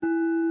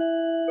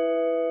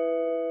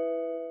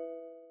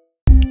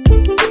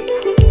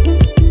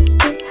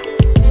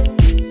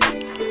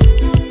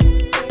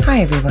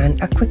Hi everyone,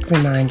 a quick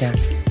reminder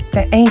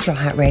that Angel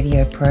Heart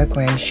Radio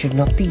programs should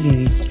not be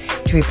used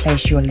to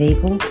replace your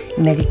legal,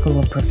 medical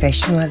or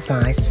professional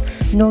advice,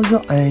 nor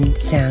your own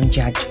sound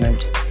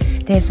judgment.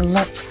 There's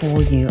lots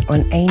for you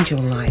on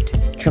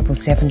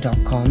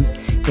angellight777.com.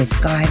 There's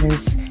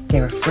guidance,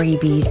 there are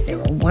freebies,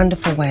 there are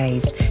wonderful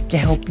ways to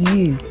help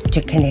you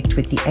to connect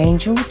with the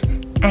angels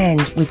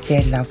and with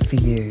their love for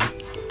you.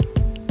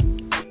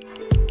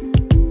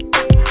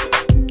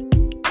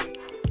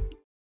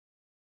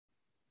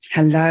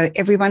 Hello,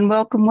 everyone.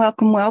 Welcome,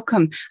 welcome,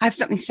 welcome. I have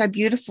something so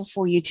beautiful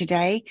for you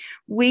today.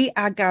 We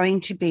are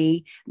going to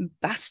be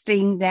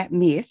busting that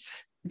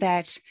myth,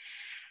 that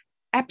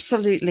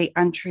absolutely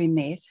untrue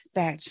myth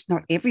that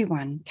not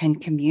everyone can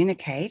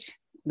communicate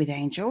with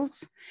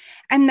angels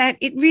and that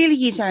it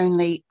really is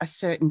only a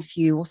certain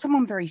few or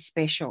someone very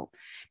special,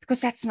 because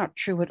that's not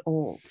true at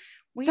all.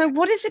 So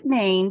what does it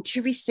mean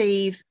to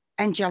receive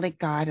angelic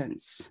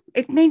guidance?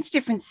 It means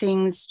different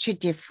things to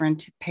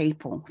different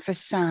people. For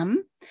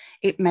some,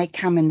 it may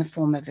come in the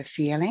form of a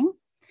feeling.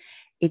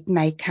 It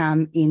may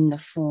come in the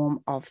form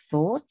of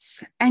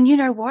thoughts. And you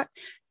know what?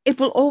 It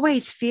will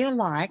always feel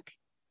like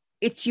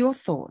it's your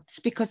thoughts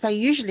because they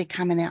usually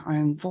come in our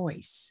own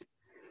voice.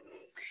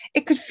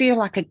 It could feel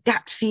like a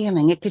gut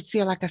feeling. It could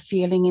feel like a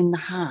feeling in the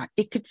heart.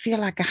 It could feel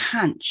like a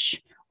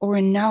hunch or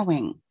a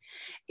knowing.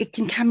 It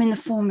can come in the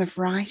form of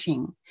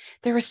writing.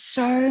 There are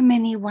so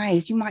many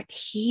ways. You might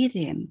hear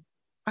them.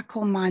 I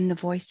call mine the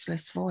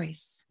voiceless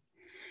voice.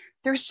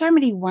 There are so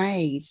many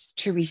ways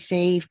to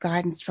receive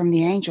guidance from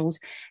the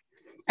angels,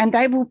 and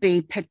they will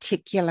be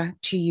particular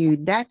to you.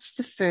 That's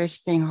the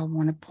first thing I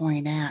want to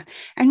point out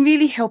and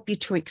really help you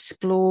to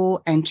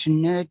explore and to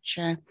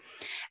nurture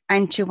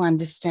and to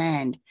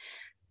understand.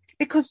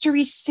 Because to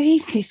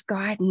receive this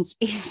guidance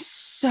is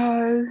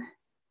so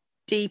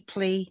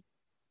deeply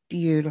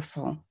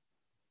beautiful.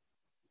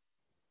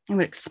 It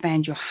will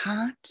expand your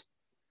heart,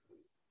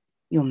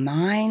 your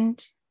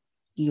mind,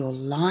 your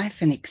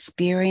life and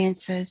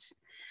experiences,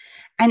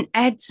 and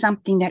add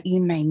something that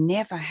you may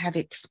never have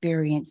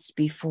experienced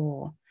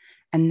before,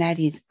 and that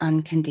is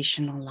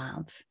unconditional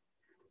love,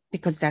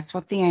 because that's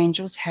what the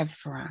angels have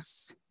for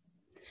us.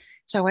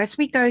 So as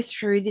we go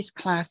through this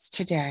class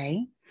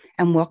today,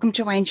 and welcome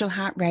to Angel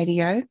Heart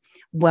Radio,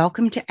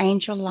 welcome to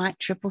Angel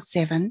Light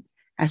 777.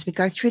 As we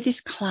go through this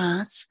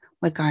class,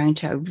 we're going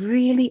to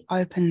really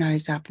open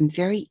those up in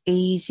very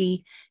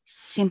easy,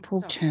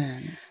 simple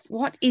terms.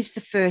 What is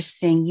the first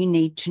thing you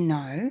need to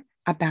know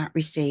about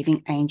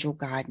receiving angel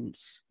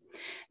guidance?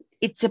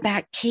 It's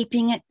about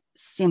keeping it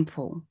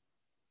simple.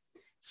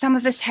 Some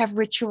of us have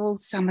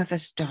rituals, some of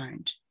us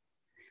don't.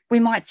 We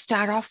might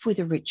start off with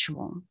a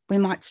ritual. We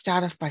might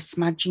start off by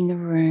smudging the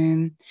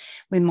room.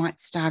 We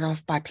might start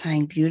off by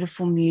playing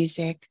beautiful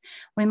music.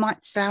 We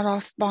might start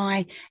off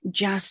by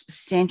just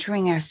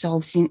centering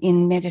ourselves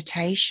in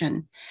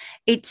meditation.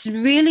 It's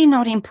really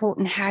not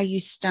important how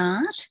you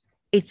start.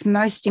 It's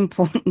most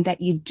important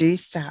that you do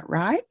start,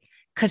 right?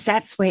 Because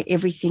that's where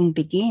everything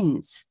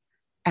begins,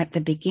 at the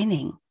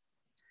beginning.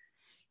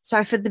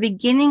 So for the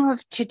beginning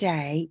of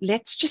today,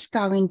 let's just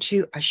go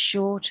into a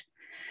short,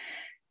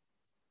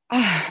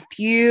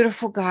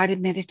 beautiful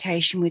guided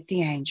meditation with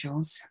the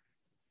angels.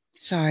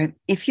 So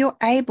if you're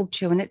able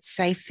to, and it's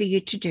safe for you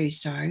to do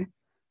so,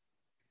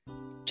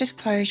 just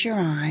close your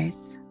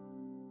eyes.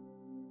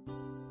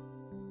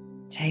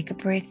 Take a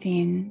breath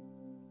in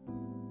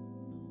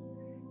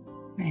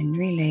and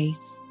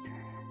release.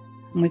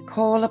 And we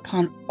call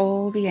upon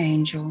all the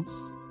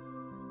angels,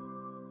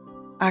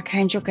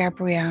 Archangel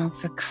Gabriel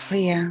for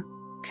clear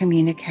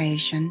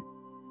communication,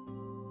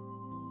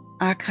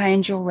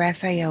 Archangel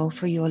Raphael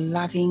for your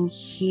loving,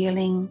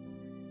 healing,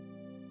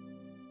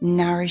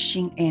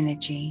 nourishing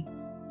energy,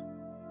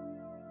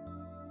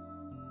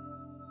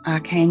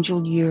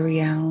 Archangel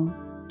Uriel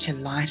to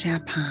light our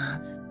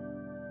path,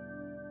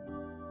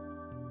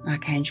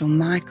 Archangel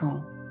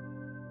Michael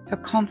for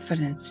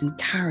confidence and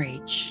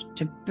courage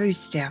to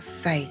boost our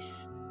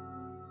faith.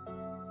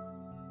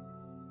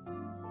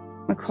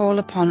 We call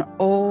upon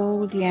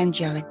all the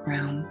angelic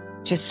realm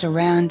to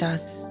surround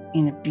us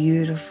in a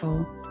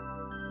beautiful,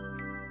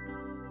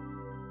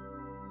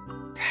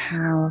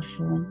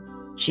 powerful,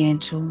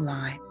 gentle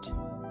light,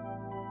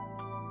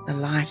 the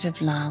light of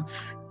love,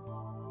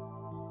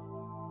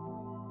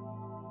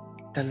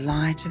 the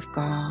light of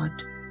God,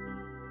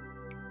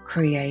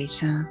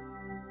 Creator,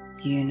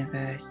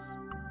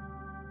 universe.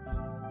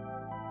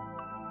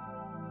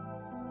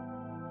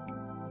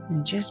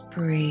 And just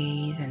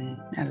breathe and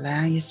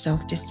allow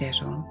yourself to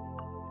settle.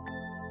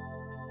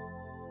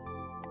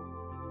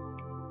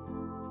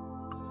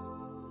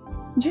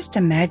 Just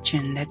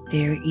imagine that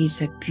there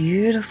is a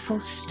beautiful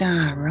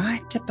star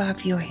right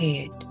above your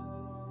head,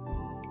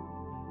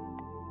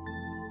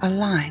 a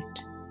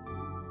light,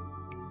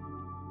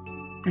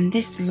 and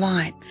this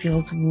light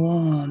feels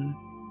warm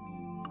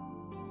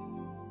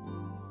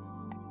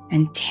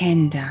and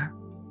tender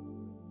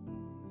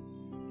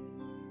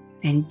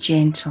and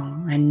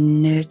gentle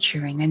and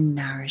nurturing and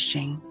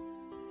nourishing.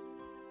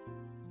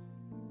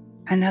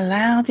 And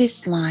allow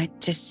this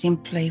light to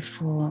simply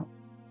fall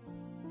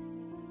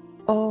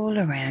all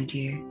around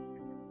you.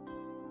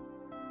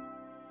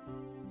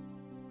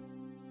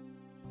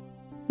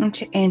 And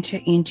to enter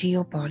into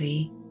your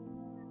body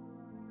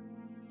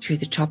through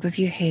the top of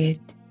your head,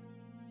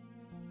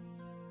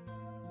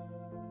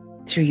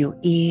 through your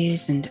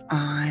ears and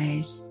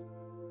eyes.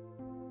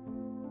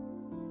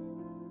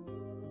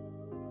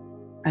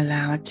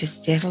 Allow it to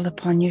settle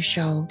upon your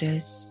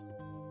shoulders,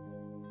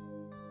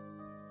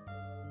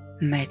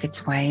 make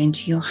its way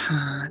into your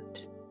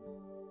heart.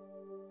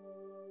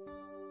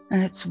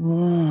 And it's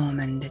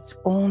warm and it's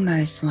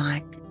almost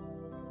like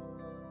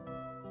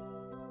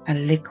a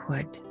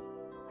liquid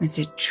as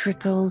it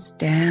trickles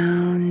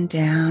down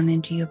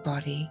into your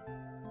body,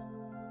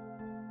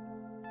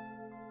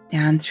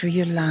 down through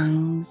your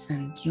lungs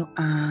and your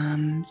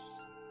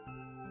arms,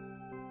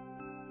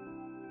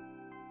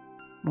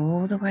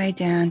 all the way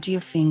down to your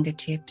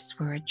fingertips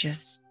where it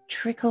just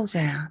trickles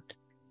out,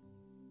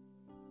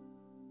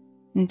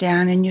 and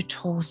down in your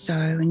torso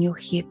and your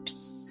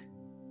hips,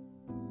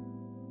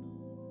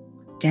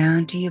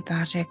 down to your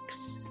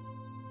buttocks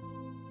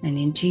and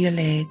into your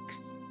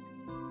legs,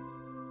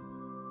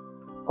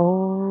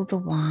 all the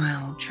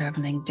while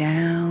traveling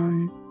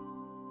down,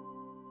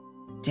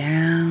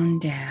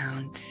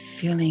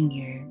 filling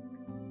you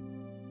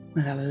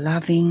with a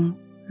loving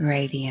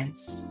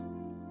radiance,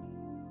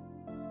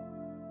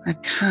 a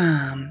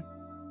calm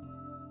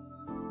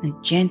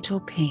and gentle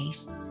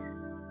peace,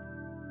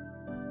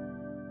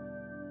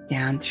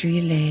 down through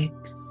your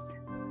legs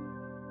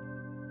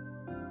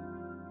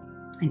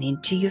and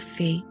into your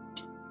feet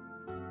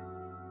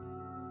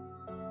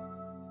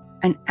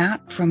and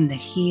out from the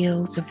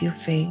heels of your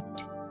feet,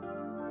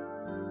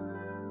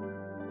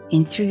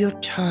 in through your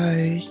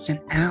toes and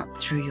out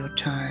through your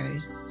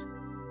toes.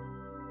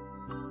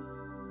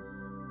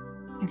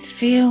 And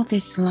feel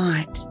this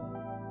light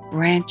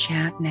branch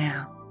out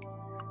now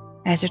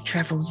as it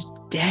travels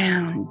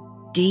down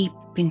deep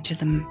into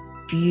the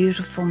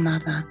beautiful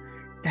mother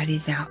that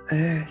is our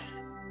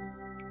earth.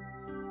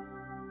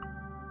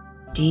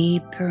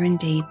 Deeper and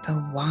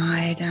deeper,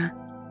 wider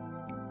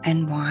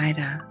and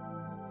wider.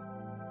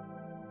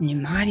 And you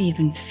might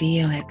even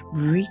feel it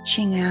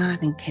reaching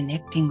out and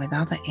connecting with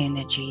other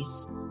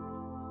energies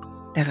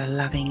that are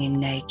loving in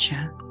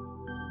nature,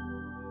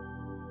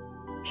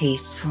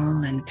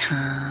 peaceful and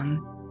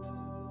calm,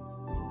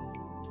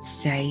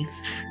 safe,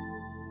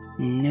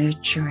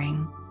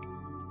 nurturing,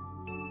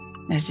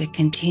 as it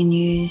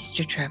continues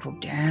to travel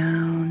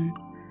down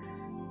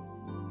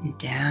and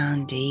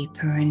down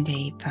deeper and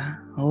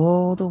deeper,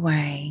 all the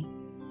way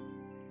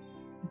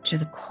to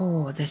the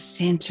core, the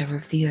center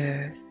of the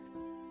earth.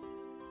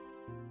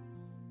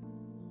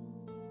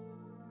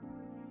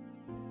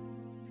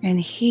 And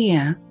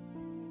here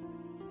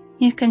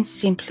you can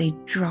simply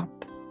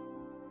drop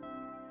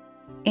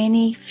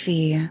any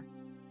fear,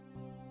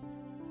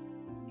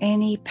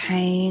 any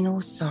pain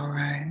or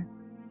sorrow,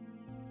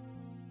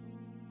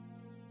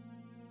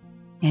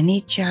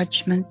 any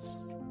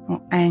judgments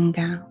or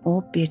anger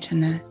or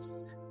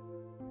bitterness,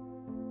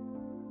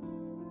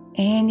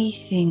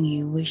 anything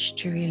you wish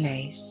to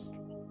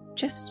release,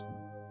 just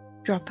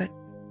drop it.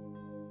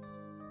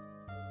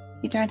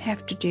 You don't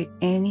have to do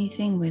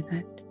anything with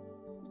it.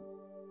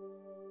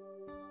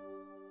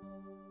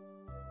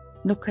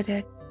 Look at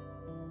it,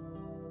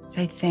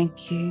 say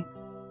thank you.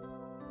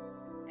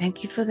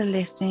 Thank you for the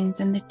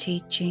lessons and the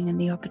teaching and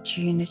the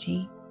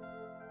opportunity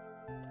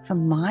for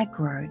my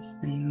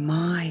growth and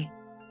my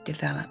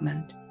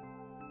development.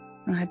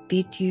 And I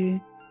bid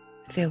you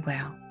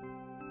farewell.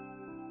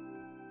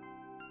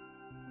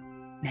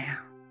 Now,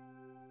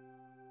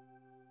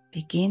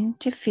 begin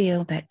to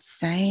feel that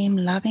same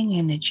loving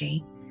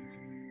energy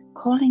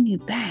calling you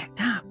back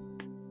up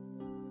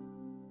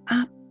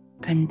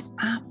and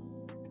up,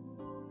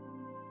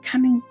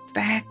 coming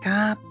back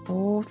up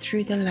all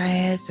through the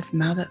layers of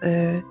Mother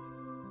Earth,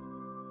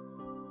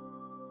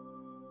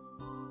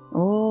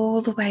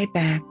 all the way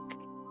back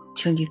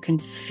till you can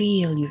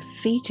feel your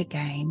feet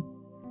again.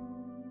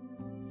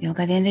 Feel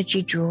that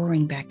energy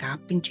drawing back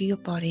up into your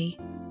body.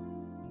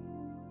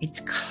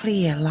 It's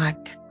clear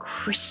like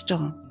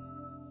crystal.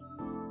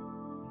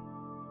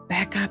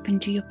 Back up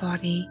into your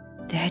body.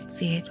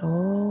 That's it,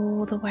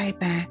 all the way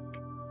back.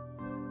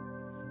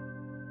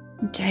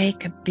 And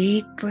take a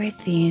big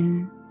breath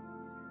in.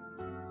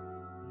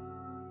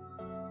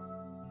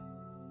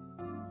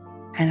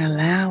 And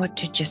allow it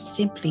to just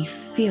simply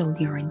fill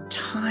your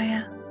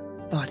entire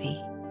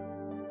body.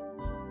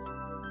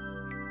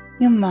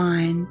 Your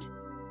mind,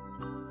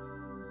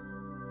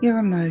 your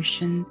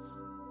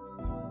emotions,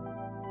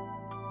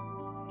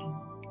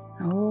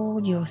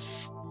 all your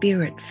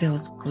spirit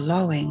feels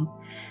glowing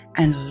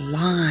and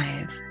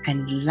alive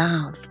and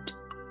loved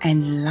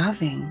and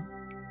loving.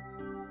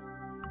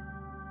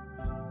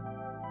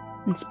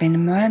 And spend a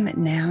moment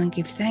now and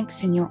give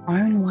thanks in your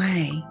own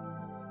way.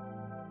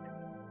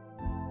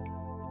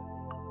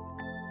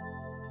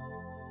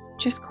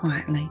 Just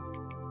quietly.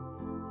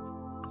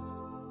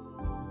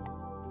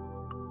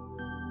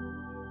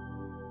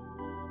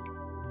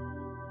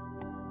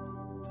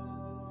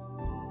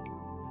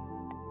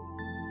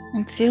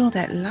 And feel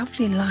that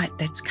lovely light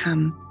that's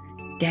come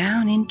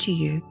down into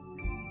you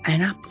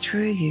and up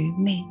through you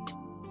meet.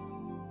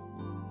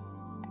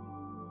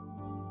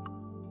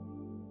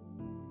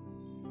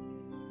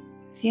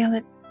 Feel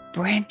it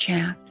branch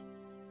out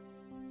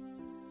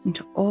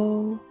into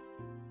all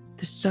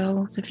the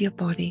cells of your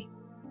body.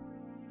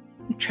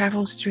 It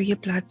travels through your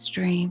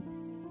bloodstream.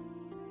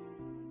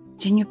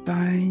 It's in your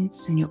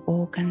bones and your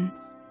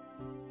organs,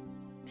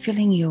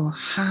 filling your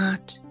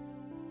heart,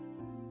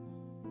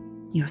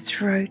 your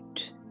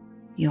throat,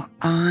 your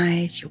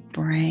eyes, your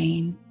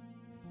brain,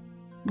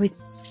 with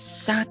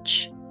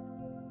such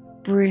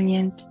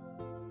brilliant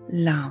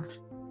love.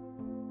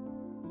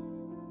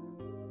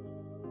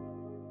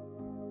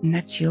 And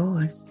that's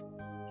yours.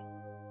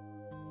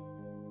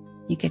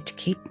 You get to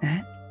keep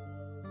that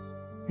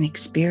and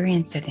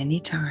experience at any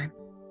time.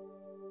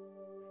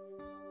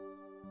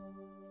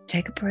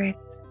 Take a breath,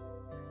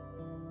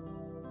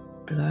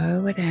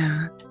 blow it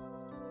out,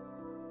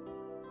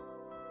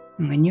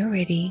 and when you're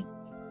ready,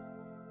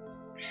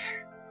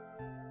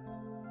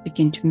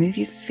 begin to move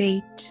your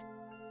feet,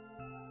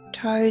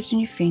 toes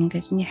and your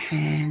fingers and your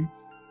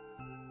hands.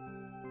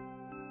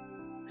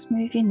 Just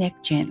move your neck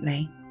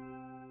gently.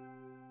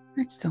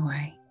 That's the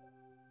way.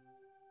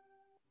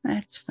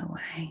 That's the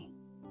way.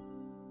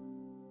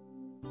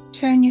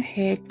 Turn your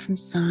head from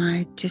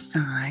side to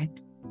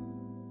side.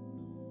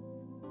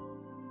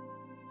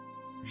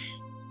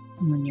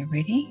 And when you're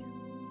ready,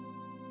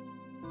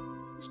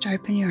 just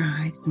open your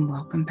eyes and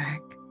welcome back.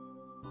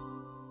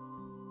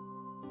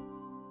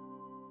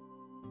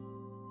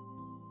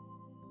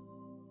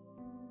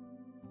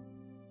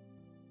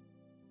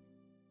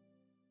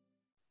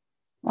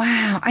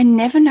 Wow, I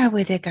never know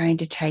where they're going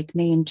to take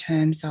me in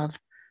terms of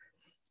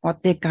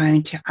what they're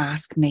going to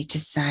ask me to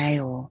say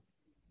or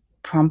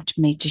prompt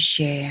me to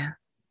share.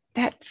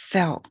 That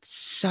felt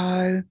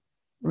so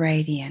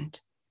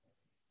radiant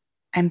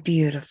and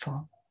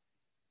beautiful.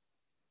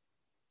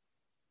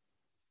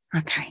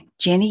 Okay,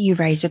 Jenny, you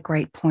raise a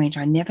great point.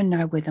 I never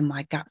know whether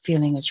my gut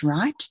feeling is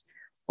right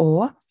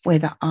or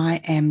whether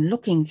I am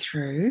looking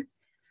through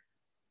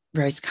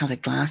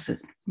rose-colored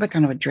glasses. We're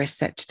going to address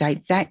that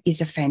today. That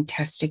is a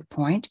fantastic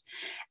point.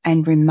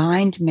 And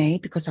remind me,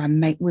 because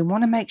we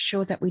want to make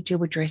sure that we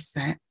do address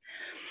that.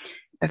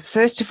 But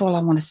first of all,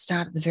 I want to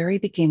start at the very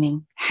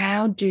beginning.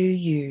 How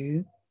can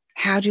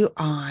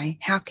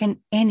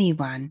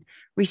anyone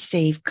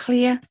receive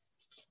clear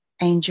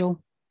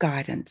angel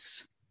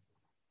guidance?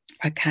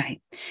 Okay,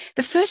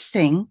 the first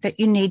thing that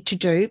you need to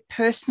do,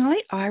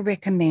 personally, I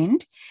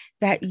recommend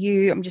that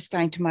I'm just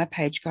going to my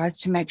page, guys,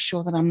 to make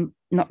sure that I'm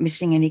not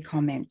missing any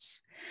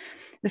comments.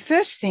 The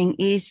first thing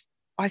is,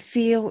 I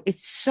feel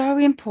it's so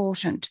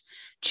important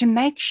to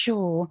make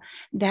sure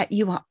that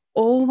you are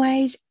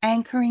always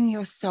anchoring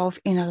yourself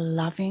in a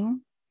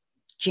loving,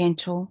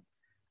 gentle,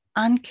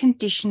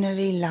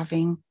 unconditionally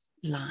loving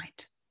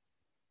light.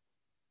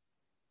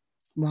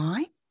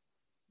 Why?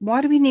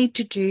 Why do we need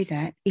to do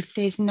that if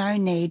there's no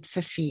need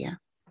for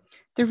fear?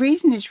 The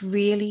reason is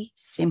really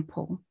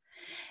simple.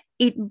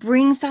 It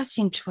brings us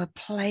into a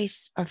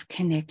place of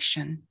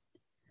connection.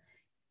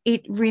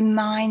 It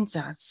reminds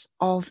us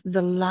of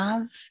the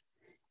love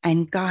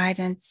and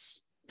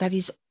guidance that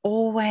is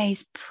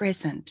always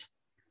present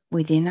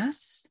within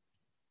us,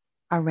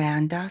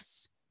 around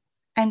us,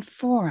 and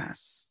for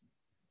us.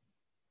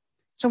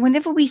 So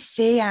whenever we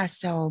see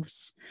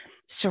ourselves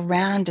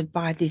surrounded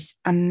by this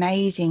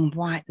amazing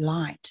white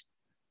light,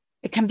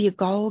 it can be a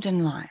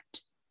golden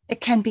light,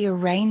 it can be a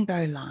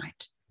rainbow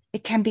light,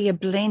 it can be a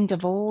blend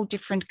of all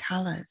different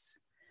colors.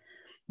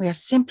 We are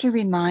simply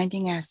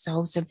reminding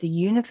ourselves of the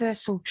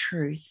universal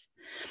truth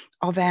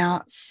of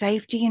our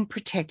safety and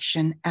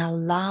protection, our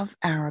love,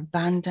 our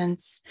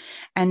abundance,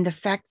 and the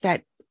fact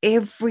that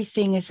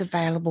everything is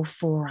available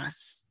for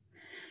us.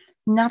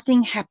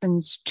 Nothing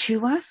happens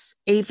to us,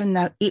 even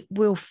though it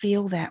will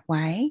feel that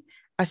way,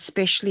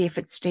 especially if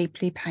it's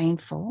deeply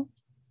painful,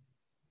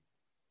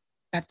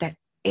 but that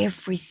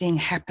everything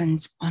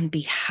happens on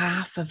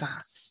behalf of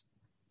us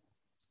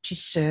to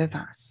serve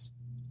us.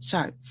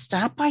 So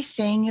start by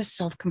seeing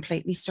yourself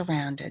completely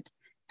surrounded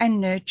and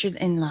nurtured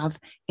in love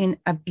in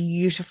a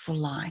beautiful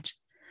light.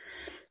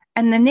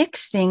 And the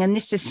next thing, and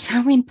this is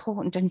so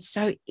important and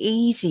so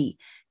easy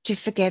to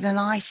forget, and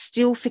I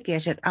still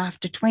forget it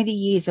after 20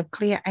 years of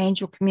clear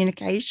angel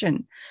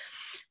communication,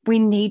 we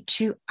need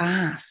to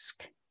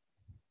ask.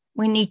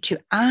 We need to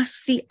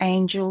ask the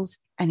angels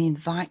and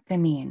invite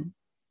them in.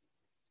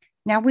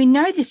 Now, we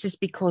know this is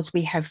because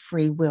we have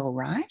free will,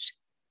 right?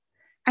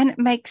 And it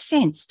makes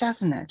sense,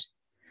 doesn't it?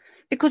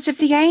 Because if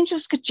the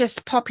angels could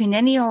just pop in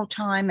any old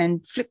time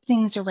and flip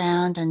things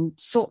around and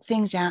sort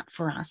things out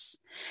for us,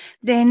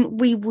 then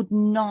we would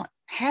not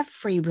have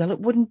free will. It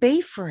wouldn't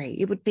be free.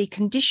 It would be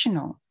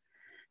conditional.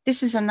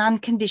 This is an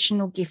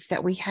unconditional gift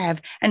that we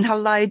have. And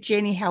hello,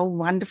 Jenny, how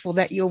wonderful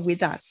that you're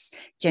with us.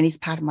 Jenny's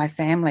part of my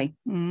family.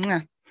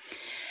 Mwah.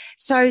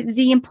 So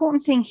the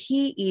important thing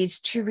here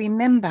is to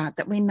remember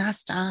that we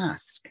must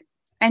ask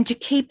and to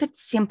keep it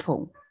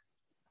simple.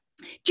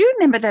 Do you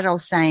remember that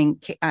old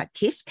saying,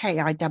 KISS,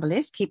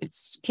 KISS, keep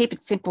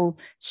it simple,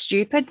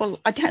 stupid? Well,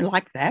 I don't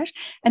like that.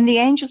 And the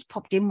angels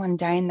popped in one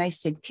day and they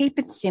said, keep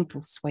it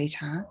simple,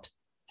 sweetheart.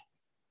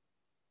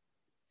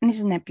 And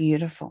isn't that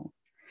beautiful?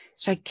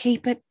 So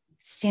keep it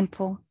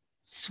simple,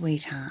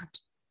 sweetheart.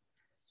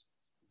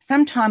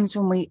 Sometimes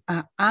when we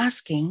are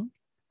asking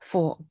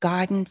for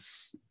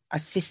guidance,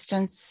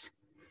 assistance,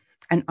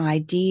 an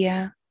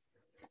idea,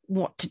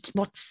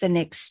 what's the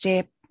next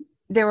step,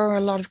 there are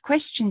a lot of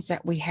questions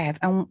that we have.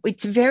 And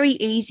it's very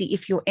easy,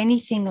 if you're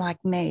anything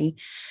like me,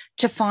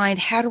 to find,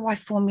 how do I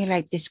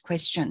formulate this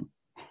question?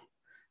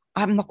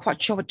 I'm not quite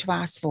sure what to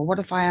ask for. What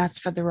if I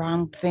ask for the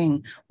wrong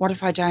thing? What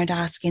if I don't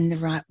ask in the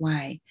right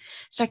way?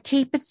 So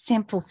keep it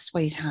simple,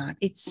 sweetheart.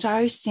 It's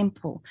so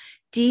simple.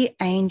 Dear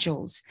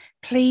angels,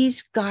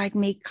 please guide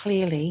me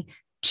clearly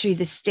to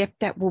the step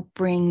that will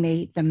bring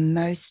me the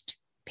most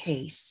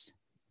peace.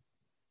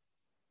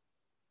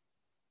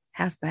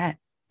 How's that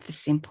for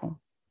simple?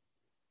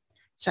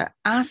 So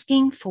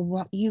asking for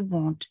what you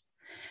want.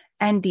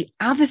 And the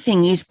other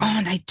thing is,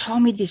 they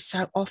told me this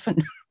so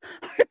often,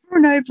 over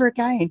and over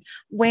again,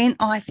 when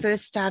I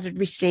first started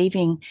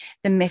receiving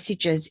the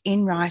messages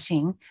in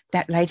writing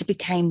that later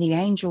became the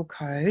Angel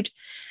Code,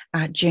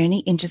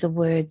 Journey into the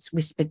Words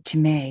Whispered to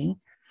Me,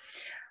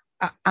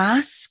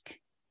 ask,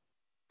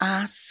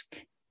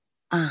 ask,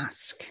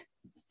 ask.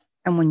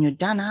 And when you're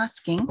done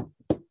asking,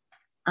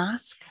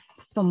 ask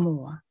for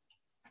more.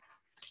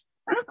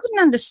 And I couldn't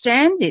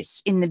understand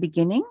this in the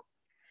beginning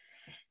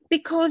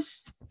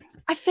because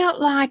I felt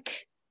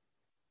like,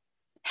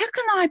 how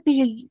can I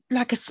be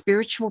like a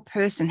spiritual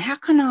person? How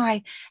can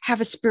I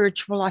have a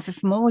spiritual life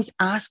if I'm always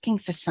asking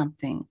for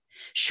something?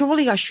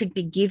 Surely I should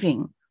be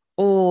giving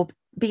or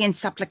be in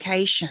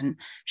supplication.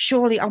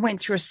 Surely I went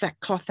through a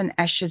sackcloth and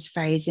ashes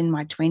phase in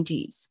my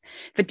 20s.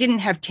 If it didn't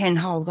have 10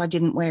 holes, I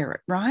didn't wear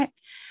it, right?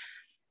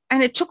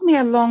 And it took me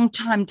a long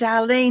time.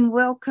 Darlene,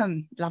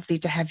 welcome. Lovely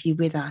to have you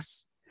with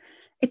us.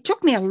 It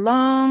took me a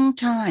long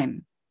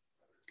time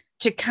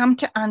to come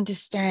to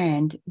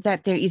understand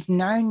that there is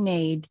no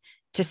need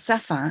to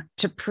suffer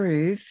to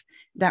prove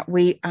that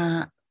we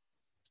are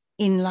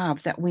in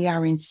love, that we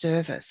are in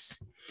service.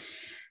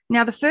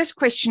 Now, the first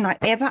question I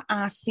ever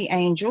asked the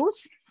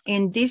angels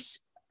in this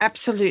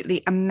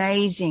absolutely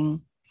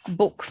amazing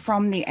book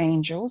from the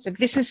angels,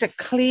 this is a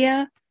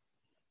clear,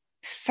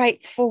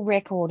 faithful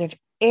record of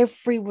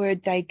every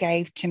word they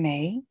gave to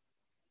me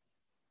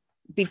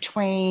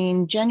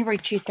between January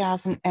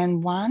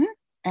 2001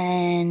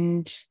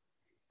 and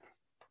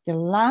the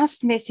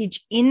last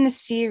message in the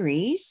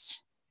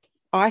series,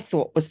 I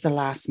thought was the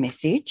last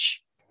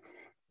message.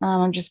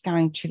 I'm just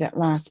going to that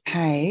last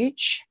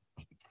page.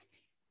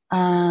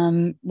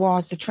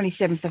 Was the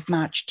 27th of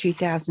March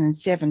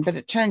 2007, but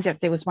it turns out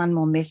there was one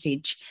more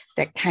message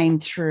that came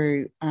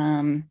through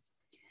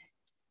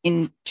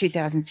in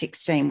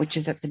 2016, which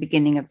is at the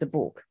beginning of the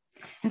book.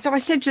 And so I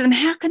said to them,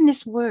 how can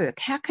this work?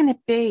 How can it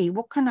be?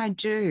 What can I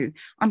do?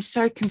 I'm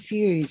so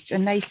confused.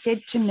 And they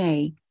said to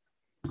me,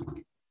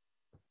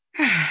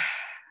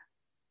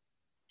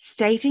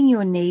 stating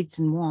your needs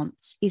and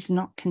wants is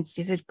not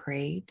considered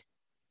greed.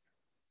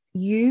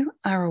 You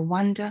are a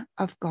wonder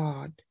of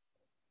God,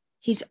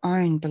 his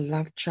own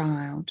beloved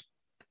child.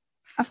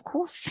 Of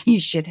course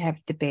you should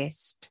have the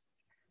best.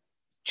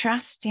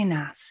 Trust in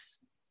us.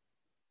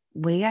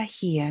 We are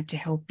here to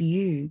help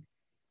you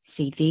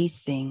see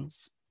these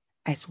things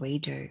as we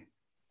do.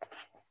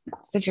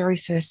 That's the very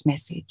first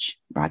message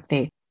right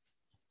there.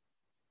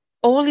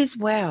 All is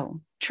well.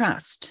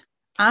 Trust.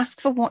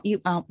 Ask for what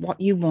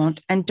you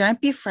want, and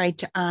don't be afraid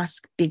to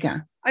ask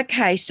bigger.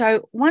 Okay,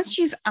 so once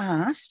you've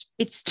asked,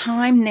 it's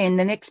time then,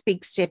 the next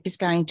big step is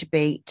going to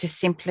be to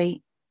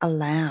simply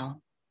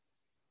allow.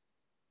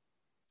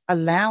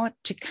 Allow it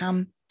to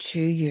come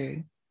to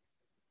you.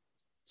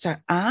 So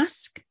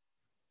ask,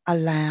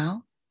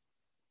 allow,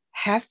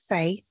 have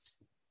faith,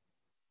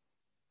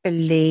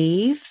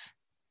 believe,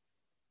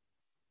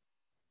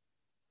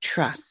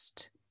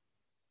 trust,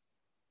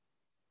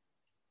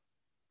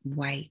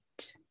 wait.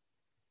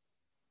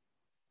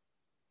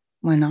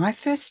 When I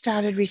first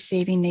started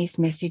receiving these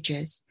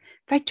messages,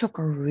 they took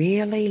a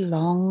really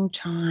long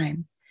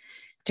time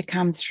to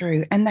come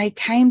through, and they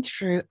came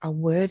through a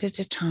word at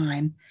a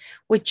time,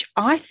 which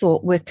I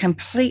thought were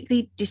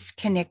completely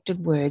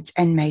disconnected words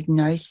and made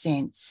no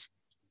sense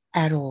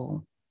at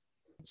all.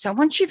 So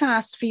once you've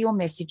asked for your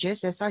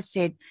messages, as I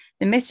said,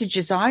 the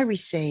messages I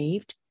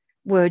received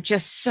were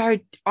just so,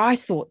 I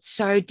thought,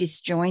 so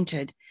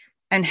disjointed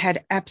and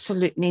had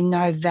absolutely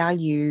no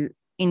value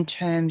in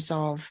terms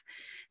of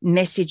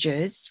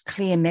messages,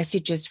 clear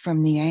messages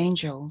from the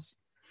angels.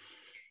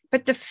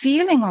 But the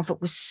feeling of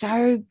it was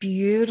so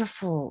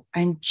beautiful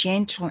and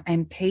gentle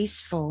and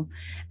peaceful.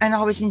 And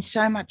I was in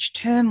so much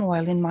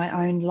turmoil in my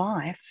own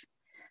life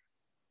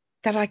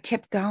that I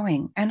kept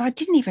going. And I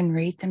didn't even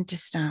read them to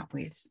start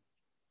with.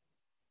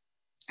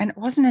 And it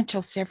wasn't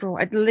until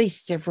at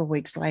least several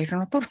weeks later,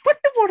 and I thought, I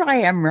wonder what I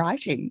am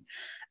writing.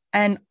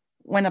 And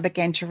when I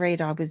began to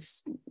read, I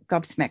was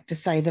gobsmacked, to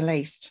say the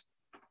least.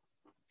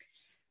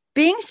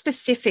 being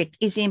specific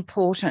is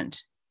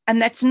important.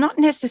 And that's not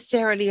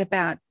necessarily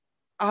about,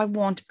 I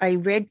want a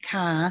red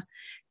car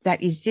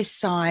that is this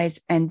size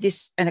and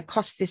it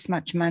costs this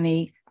much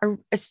money.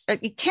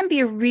 It can be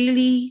a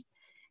really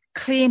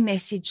clear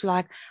message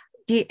like,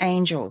 dear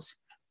angels,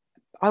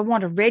 I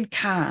want a red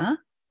car.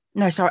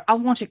 No, sorry, I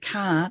want a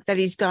car that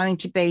is going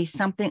to be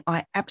something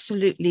I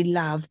absolutely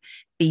love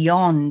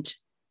beyond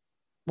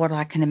what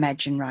I can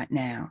imagine right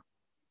now.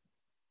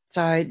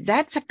 So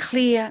that's a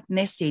clear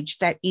message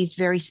that is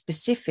very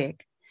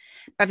specific,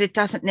 but it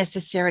doesn't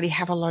necessarily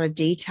have a lot of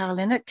detail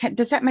in it.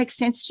 Does that make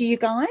sense to you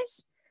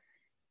guys?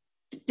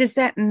 Does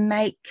that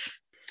make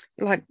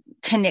like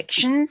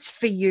connections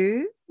for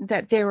you,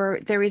 that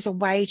there is a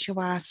way to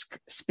ask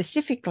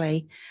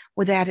specifically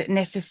without it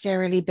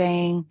necessarily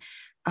being,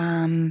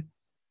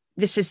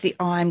 this is the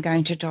I, I'm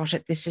going to dot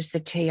it, this is the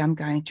T, I'm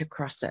going to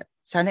cross it.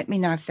 So let me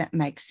know if that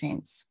makes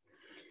sense.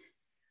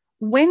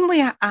 When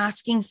we are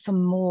asking for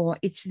more,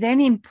 it's then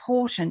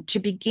important to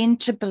begin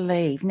to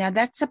believe. Now,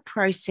 that's a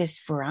process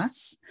for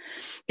us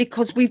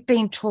because we've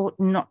been taught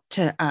not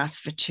to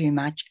ask for too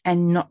much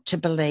and not to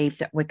believe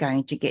that we're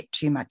going to get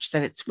too much,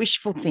 that it's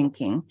wishful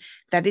thinking,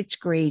 that it's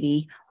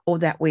greedy, or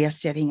that we are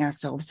setting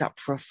ourselves up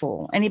for a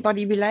fall.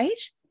 Anybody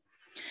relate?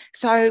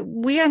 So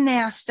we are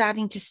now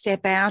starting to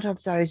step out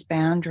of those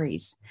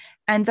boundaries,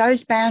 and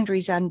those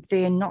boundaries are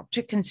there not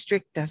to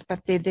constrict us,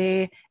 but they're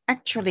there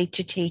actually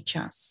to teach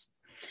us.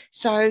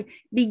 So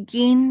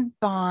begin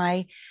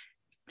by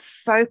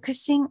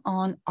focusing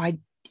on,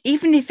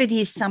 even if it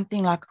is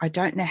something like, I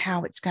don't know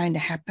how it's going to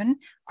happen,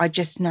 I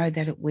just know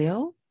that it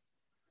will.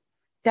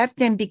 That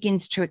then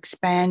begins to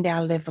expand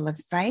our level of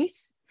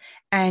faith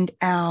and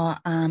our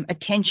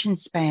attention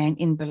span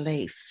in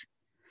belief.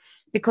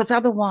 Because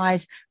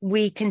otherwise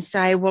we can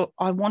say, well,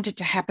 I want it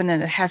to happen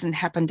and it hasn't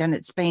happened and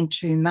it's been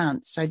 2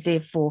 months, so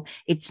therefore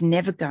it's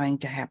never going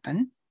to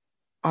happen.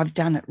 I've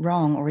done it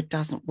wrong, or it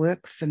doesn't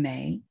work for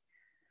me.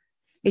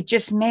 It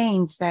just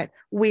means that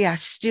we are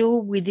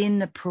still within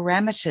the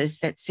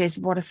parameters that says,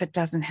 what if it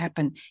doesn't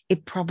happen?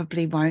 It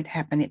probably won't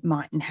happen. It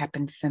mightn't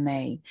happen for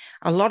me.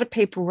 A lot of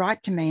people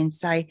write to me and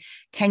say,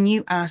 can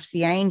you ask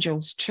the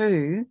angels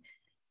too?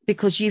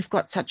 Because you've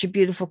got such a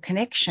beautiful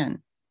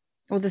connection.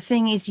 Well, the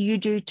thing is, you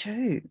do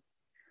too.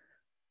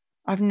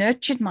 I've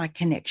nurtured my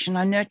connection.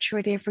 I nurture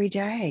it every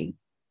day.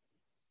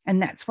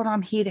 And that's what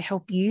I'm here to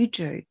help you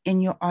do in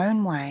your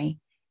own way,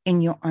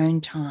 in your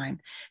own time.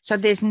 So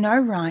there's no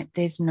right,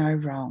 there's no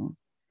wrong.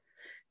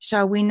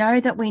 So we know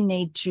that we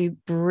need to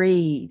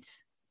breathe.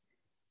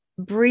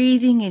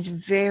 Breathing is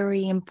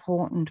very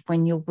important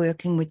when you're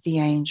working with the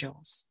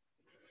angels.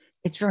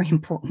 It's very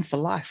important for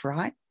life,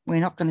 right? We're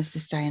not going to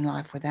sustain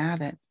life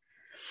without it.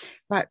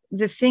 But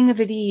the thing of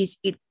it is,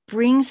 it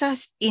brings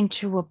us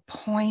into a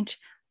point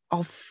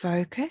of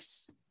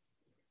focus.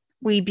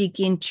 We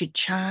begin to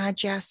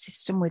charge our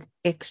system with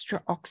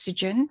extra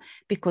oxygen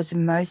because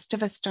most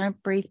of us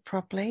don't breathe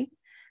properly.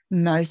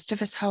 Most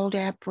of us hold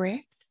our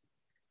breath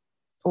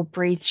or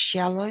breathe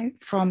shallow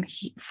from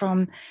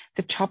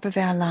the top of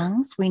our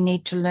lungs. We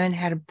need to learn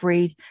how to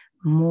breathe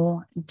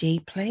more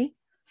deeply.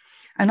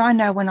 And I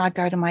know when I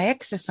go to my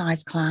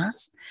exercise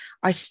class,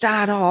 I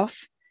start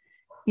off,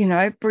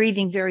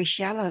 breathing very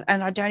shallow,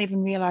 and I don't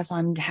even realize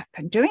I'm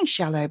doing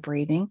shallow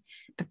breathing.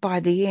 But by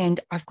the end,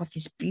 I've got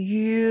this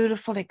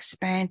beautiful,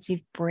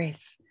 expansive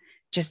breath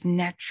just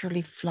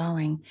naturally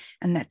flowing.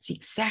 And that's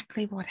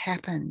exactly what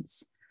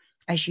happens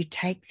as you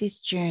take this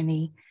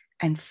journey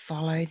and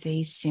follow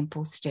these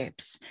simple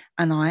steps.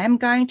 And I am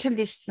going to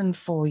list them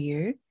for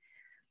you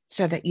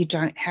so that you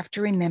don't have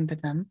to remember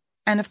them.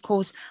 And of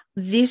course,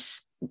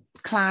 this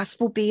class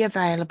will be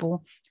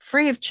available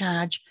free of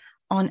charge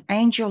on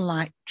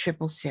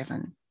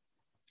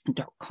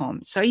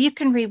angellight777.com. So you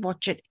can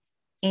rewatch it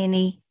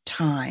any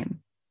time.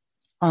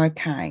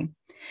 Okay.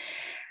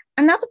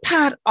 Another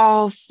part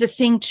of the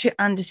thing to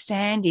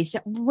understand is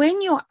that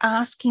when you're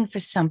asking for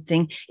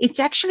something, it's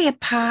actually a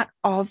part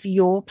of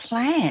your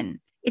plan.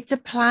 It's a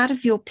part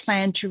of your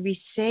plan to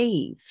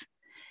receive.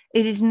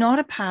 It is not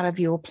a part of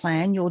your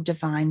plan, your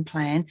divine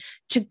plan,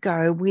 to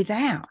go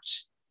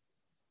without,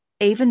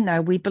 even though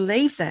we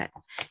believe that.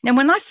 Now,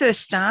 when I first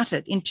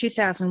started in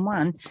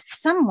 2001,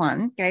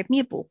 someone gave me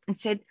a book and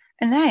said,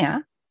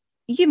 Anaya,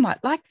 you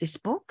might like this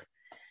book.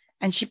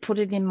 And she put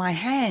it in my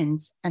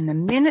hands. And the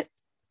minute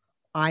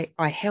I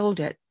held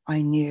it,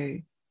 I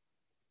knew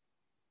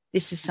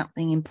this is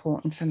something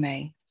important for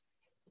me.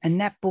 And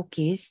that book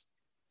is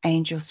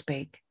Angel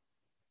Speak,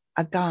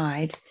 a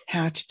guide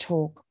how to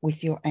talk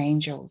with your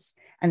angels.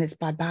 And it's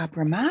by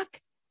Barbara Mark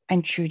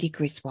and Trudy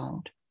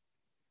Griswold.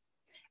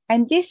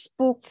 And this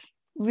book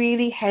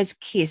really has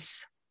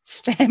KISS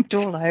stamped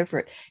all over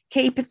it.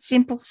 Keep it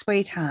simple,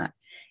 sweetheart.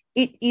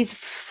 It is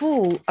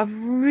full of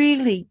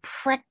really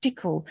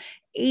practical,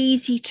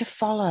 easy to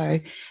follow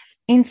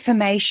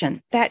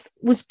information that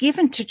was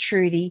given to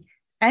Trudy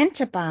and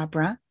to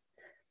Barbara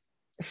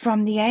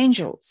from the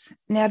angels.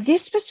 Now,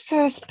 this was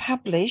first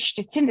published,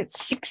 it's in its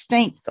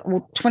 16th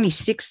or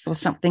 26th or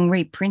something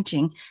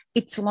reprinting.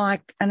 It's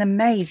like an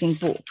amazing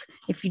book.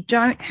 If you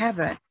don't have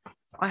it,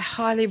 I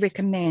highly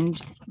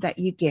recommend that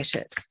you get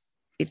it.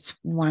 It's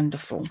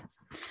wonderful.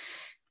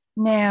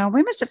 Now,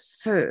 when was it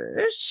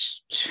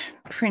first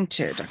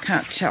printed? I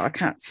can't tell. I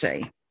can't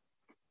see.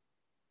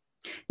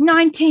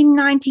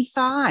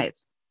 1995.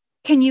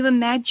 Can you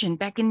imagine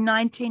back in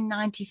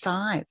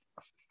 1995?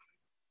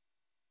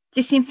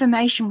 This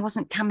information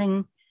wasn't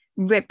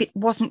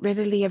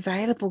readily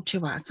available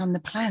to us on the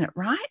planet,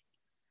 right?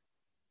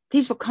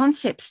 These were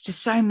concepts to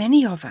so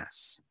many of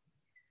us.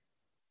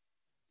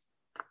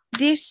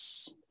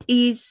 This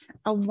is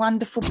a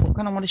wonderful book,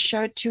 and I want to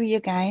show it to you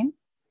again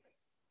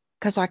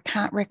because I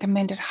can't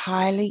recommend it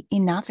highly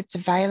enough. It's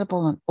available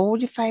on all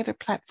your favorite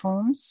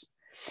platforms.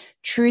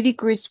 Trudy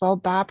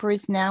Griswold, Barbara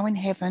is Now in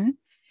Heaven.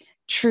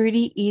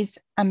 Trudy is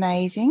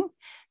amazing.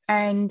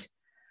 And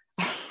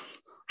I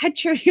had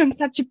Trudy on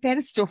such a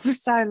pedestal for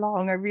so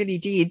long. I really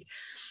did.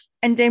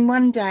 And then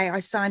one day I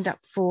signed up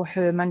for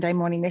her Monday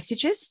morning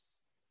messages.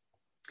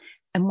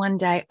 And one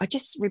day I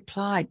just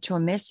replied to a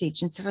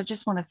message and said, I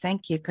just want to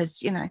thank you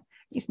because, you know,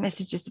 these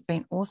messages have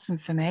been awesome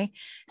for me.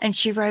 And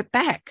she wrote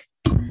back.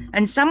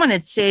 And someone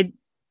had said,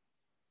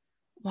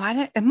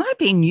 it might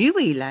be you,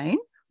 Elaine.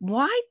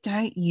 Why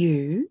don't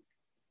you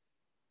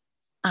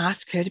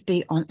ask her to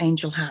be on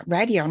Angel Heart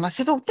Radio? And I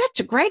said, oh, that's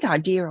a great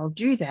idea. I'll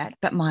do that.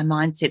 But my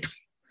mind said,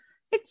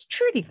 it's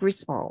Trudy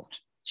Griswold.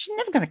 She's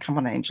never going to come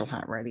on Angel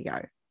Heart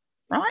Radio,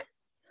 right?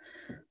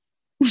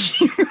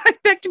 She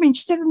wrote back to me and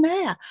she said,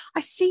 Maya,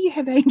 I see you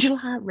have Angel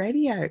Heart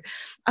Radio.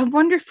 I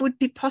wonder if it would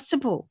be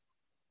possible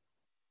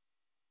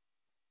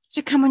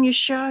to come on your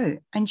show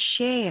and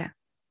share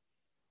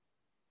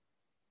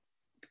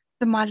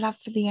my love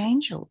for the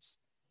angels.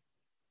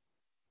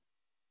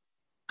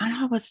 And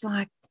I was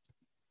like,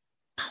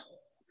 oh.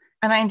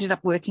 And I ended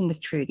up working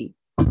with Trudy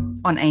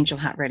on Angel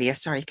Heart Radio.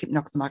 Sorry, I keep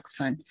knocking the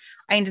microphone.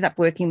 I ended up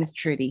working with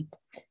Trudy,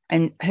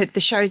 and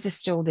the shows are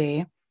still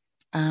there.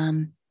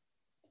 And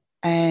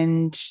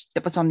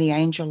that was on the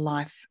Angel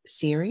Life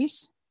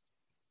series.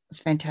 It's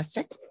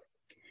fantastic.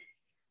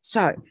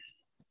 So,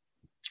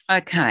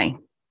 okay.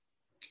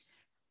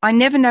 I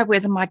never know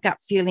whether my gut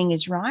feeling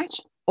is right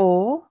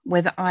or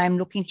whether I am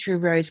looking through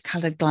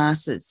rose-coloured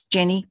glasses.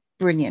 Jenny,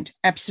 brilliant,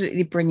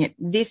 absolutely brilliant.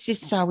 This is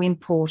so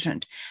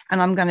important.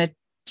 And I'm going to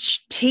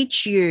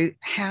teach you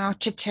how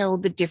to tell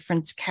the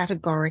difference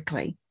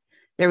categorically.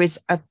 There is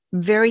a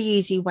very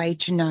easy way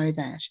to know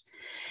that.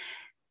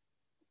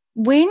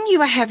 When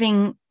you are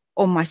having,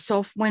 or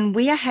myself, when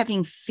we are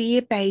having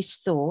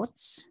fear-based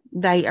thoughts,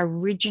 they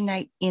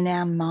originate in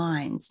our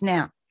minds.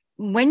 Now,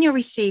 when you're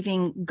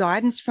receiving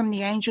guidance from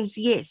the angels,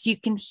 yes, you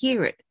can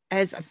hear it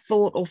as a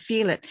thought or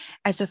feel it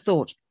as a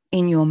thought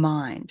in your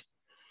mind.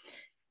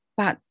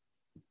 But,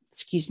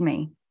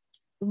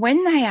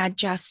 when they are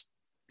just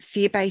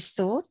fear-based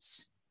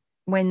thoughts,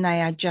 when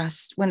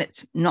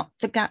it's not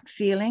the gut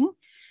feeling,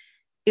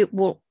 it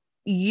will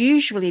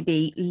usually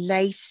be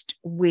laced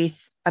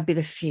with a bit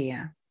of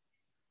fear,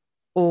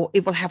 or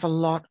it will have a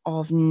lot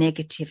of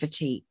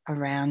negativity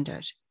around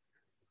it.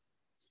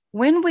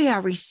 When we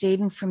are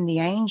receiving from the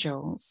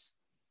angels,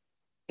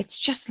 it's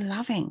just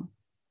loving.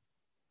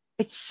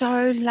 It's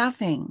so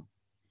loving.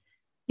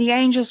 The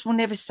angels will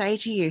never say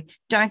to you,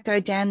 don't go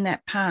down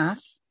that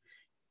path.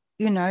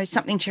 You know,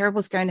 something terrible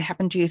is going to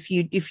happen to you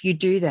if you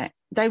do that.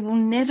 They will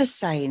never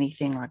say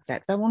anything like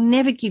that. They will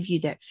never give you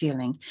that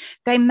feeling.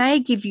 They may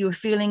give you a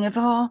feeling of,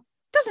 oh,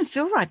 it doesn't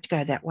feel right to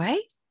go that way.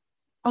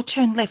 I'll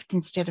turn left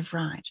instead of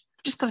right.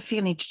 I've just got a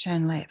feeling to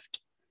turn left.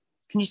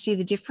 Can you see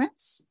the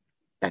difference?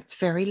 That's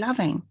very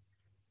loving.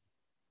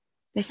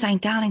 They're saying,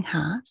 darling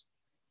heart,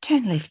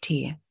 turn left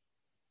here.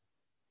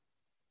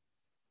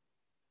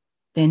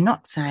 They're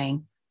not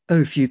saying, oh,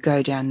 if you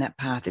go down that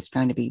path, it's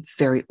going to be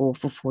very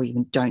awful for you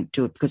and don't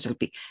do it because it'll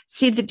be.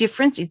 See the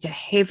difference? It's a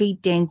heavy,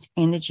 dense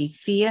energy.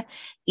 Fear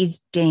is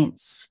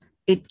dense.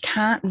 It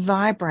can't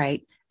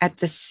vibrate at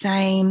the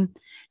same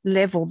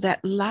level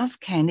that love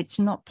can. It's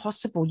not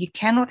possible. You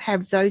cannot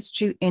have those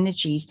two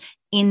energies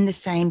in the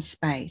same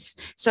space.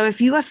 So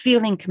if you are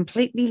feeling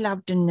completely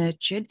loved and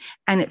nurtured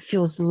and it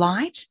feels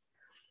light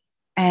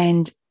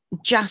and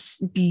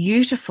just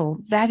beautiful,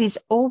 that is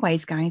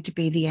always going to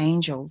be the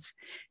angels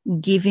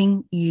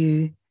giving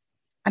you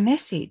a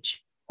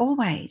message,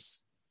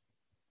 always.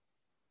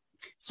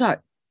 So,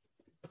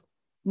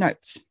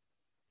 notes.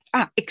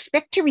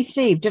 Expect to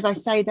receive. Did I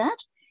say that?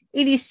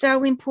 It is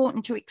so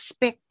important to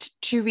expect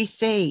to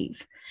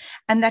receive.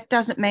 And that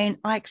doesn't mean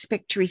I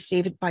expect to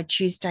receive it by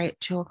Tuesday at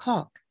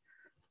 2:00.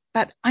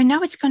 But I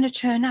know it's going to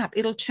turn up.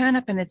 It'll turn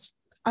up in its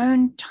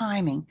own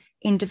timing,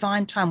 in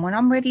divine time. When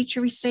I'm ready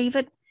to receive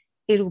it,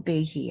 it'll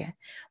be here.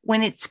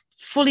 When it's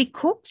fully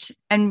cooked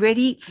and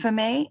ready for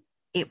me,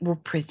 it will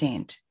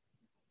present.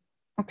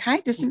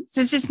 Okay, does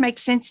this make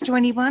sense to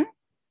anyone?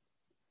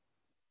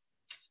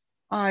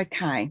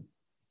 Okay.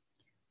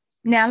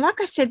 Now, like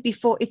I said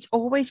before, it's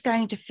always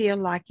going to feel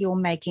like you're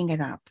making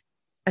it up,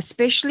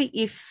 especially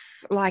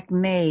if, like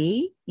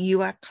me,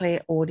 you are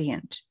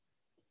clairaudient.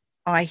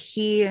 I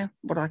hear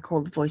what I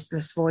call the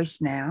voiceless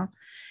voice now,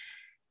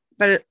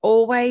 but it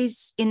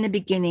always in the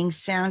beginning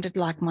sounded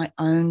like my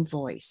own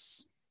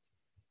voice.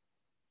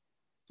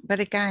 But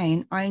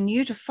again, I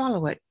knew to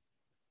follow it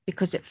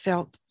because it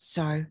felt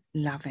so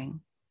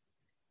loving.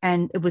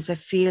 And it was a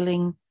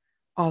feeling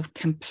of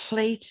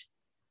complete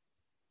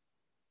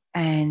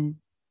and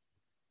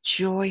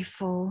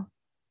joyful,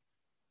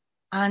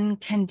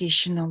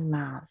 unconditional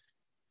love.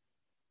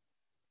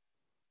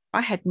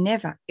 I had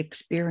never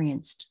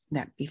experienced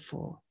that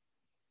before.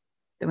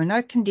 There were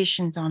no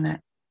conditions on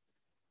it.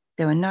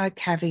 There were no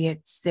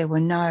caveats. There were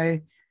no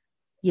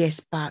yes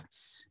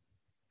buts,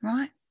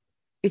 right?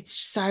 It's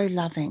so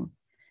loving.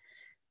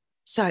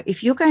 So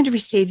if you're going to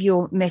receive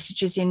your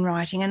messages in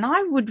writing, and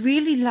I would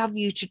really love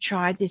you to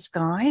try this,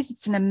 guys.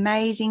 It's an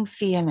amazing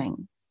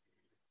feeling.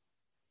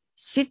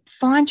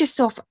 Find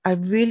yourself a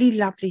really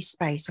lovely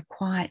space, a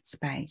quiet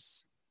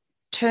space.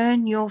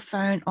 Turn your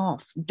phone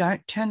off.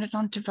 Don't turn it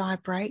on to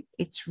vibrate.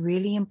 It's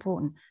really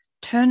important.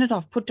 Turn it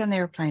off. Put it on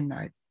airplane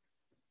mode.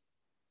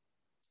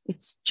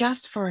 It's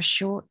just for a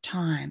short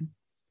time.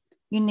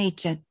 You need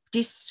to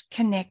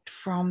disconnect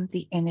from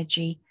the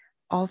energy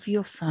of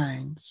your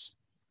phones.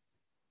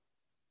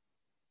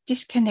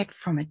 Disconnect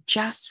from it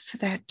just for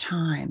that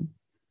time.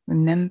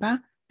 Remember,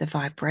 the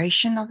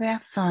vibration of our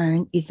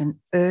phone is an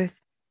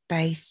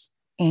earth-based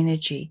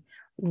energy.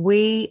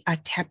 We are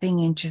tapping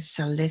into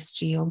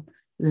celestial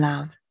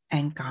love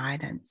and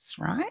guidance,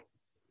 right?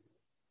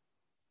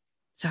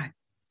 So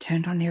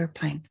turn on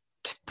airplane,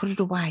 put it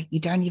away. You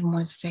don't even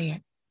want to see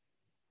it.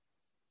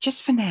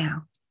 Just for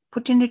now.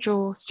 Put it in a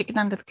drawer, stick it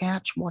under the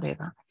couch,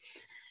 whatever.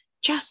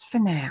 Just for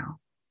now.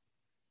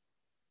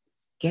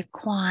 Get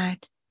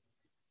quiet.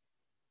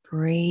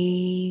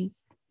 Breathe.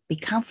 Be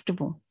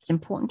comfortable. It's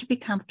important to be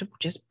comfortable.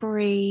 Just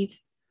breathe.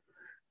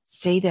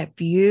 See that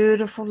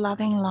beautiful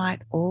loving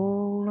light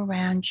all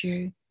around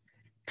you,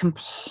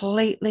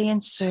 completely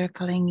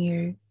encircling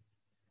you.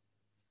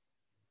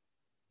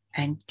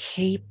 And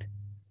keep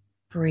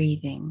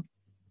breathing.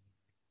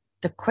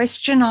 The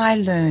question I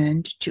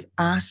learned to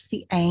ask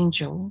the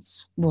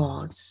angels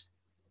was,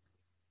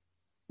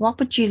 what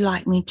would you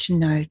like me to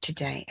know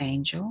today,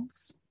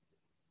 angels?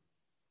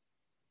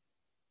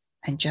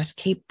 And just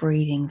keep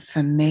breathing.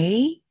 For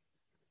me,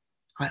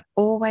 I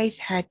always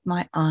had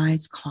my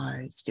eyes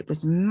closed. It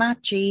was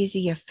much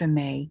easier for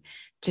me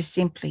to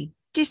simply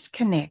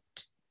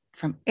disconnect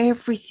from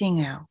everything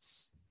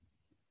else.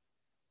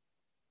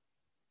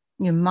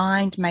 Your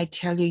mind may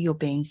tell you you're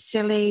being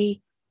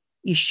silly.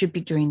 You should be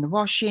doing the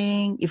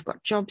washing. You've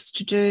got jobs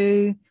to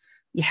do.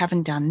 You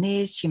haven't done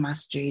this. You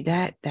must do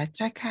that.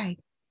 That's okay.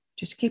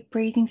 Just keep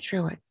breathing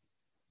through it.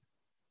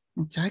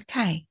 It's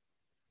okay.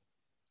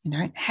 You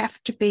don't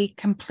have to be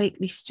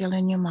completely still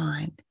in your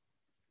mind.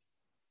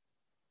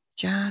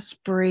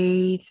 Just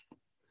breathe.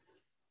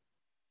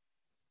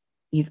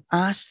 You've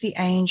asked the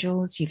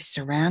angels. You've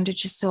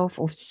surrounded yourself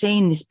or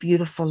seen this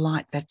beautiful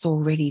light that's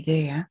already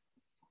there.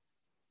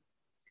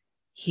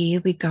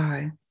 Here we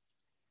go.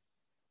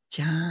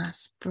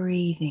 Just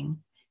breathing.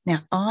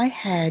 Now, I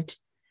had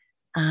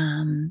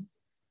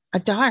a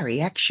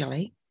diary,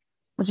 actually.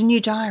 It was a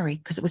new diary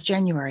because it was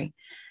January.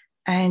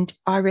 And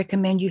I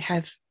recommend you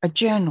have a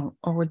journal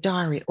or a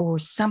diary or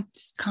some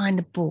kind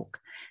of book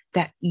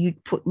that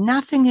you'd put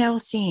nothing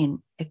else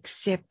in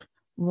except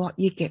what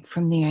you get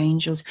from the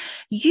angels.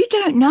 You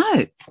don't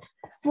know.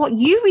 What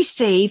you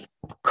receive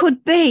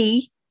could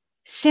be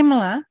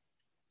similar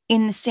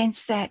in the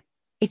sense that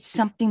it's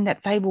something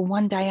that they will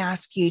one day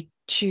ask you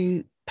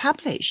to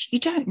publish. You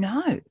don't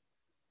know,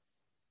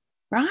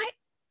 right?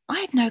 I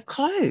had no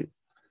clue,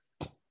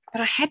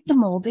 but I had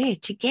them all there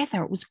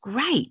together. It was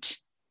great.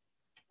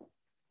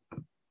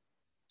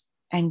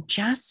 And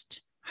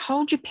just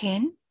hold your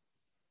pen,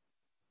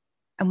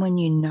 and when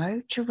you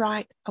know to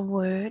write a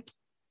word,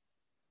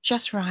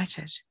 just write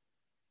it.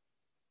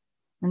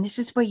 And this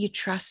is where your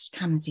trust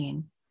comes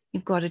in.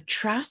 You've got to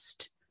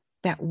trust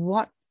that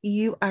what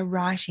you are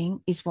writing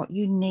is what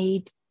you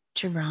need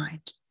to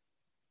write.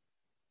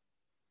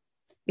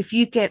 If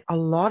you get a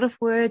lot of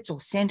words or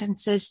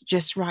sentences,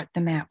 just write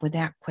them out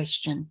without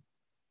question.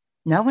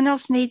 No one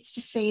else needs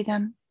to see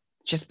them,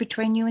 just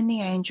between you and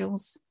the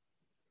angels.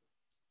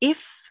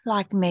 If,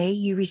 like me,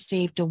 you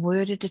received a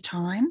word at a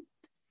time,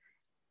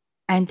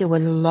 and there were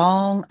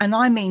long, and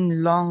I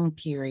mean long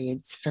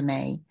periods for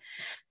me,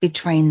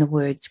 between the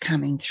words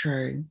coming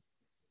through.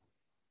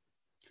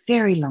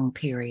 Very long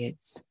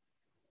periods.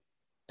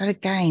 But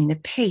again, the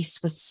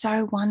peace was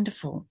so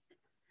wonderful.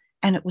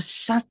 And it was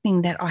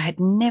something that I had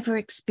never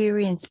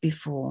experienced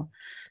before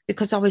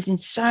because I was in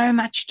so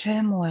much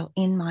turmoil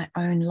in my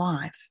own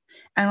life.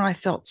 And I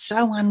felt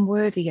so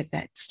unworthy at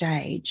that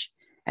stage,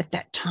 at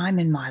that time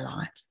in my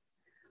life,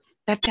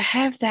 that to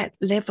have that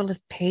level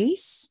of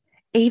peace,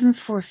 even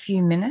for a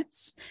few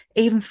minutes,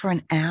 even for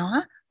an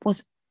hour,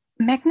 was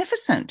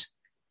magnificent.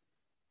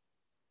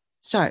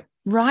 So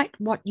write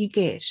what you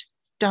get.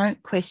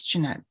 Don't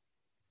question it.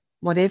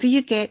 Whatever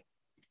you get,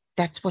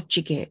 that's what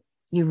you get.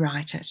 You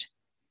write it.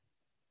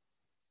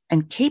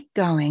 And keep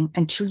going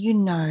until you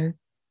know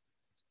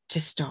to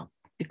stop,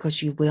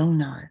 because you will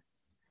know.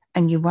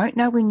 And you won't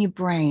know in your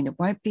brain. It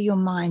won't be your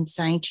mind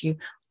saying to you,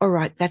 all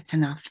right, that's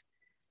enough.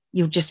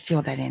 You'll just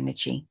feel that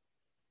energy.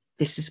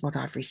 this is what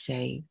I've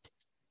received.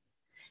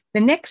 The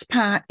next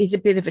part is a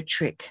bit of a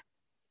trick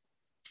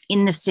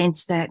in the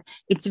sense that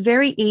it's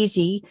very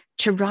easy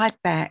to read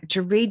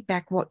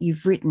back what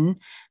you've written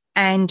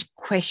and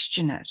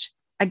question it.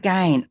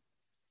 Again,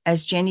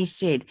 as Jenny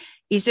said,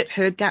 is it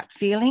her gut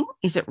feeling?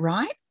 Is it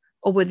right?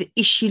 Or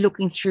is she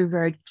looking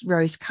through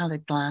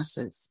rose-colored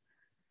glasses?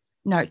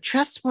 No,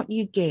 trust what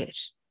you get,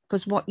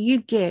 because what you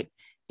get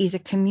is a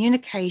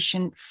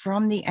communication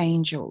from the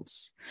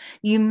angels.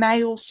 You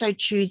may also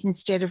choose,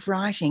 instead of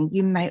writing,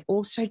 you may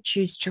also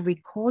choose to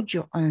record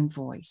your own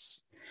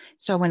voice.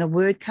 So when a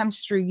word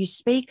comes through, you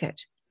speak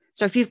it.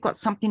 So if you've got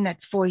something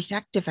that's voice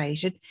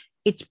activated,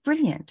 it's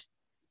brilliant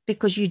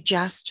because you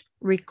just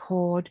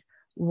record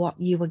what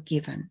you were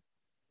given.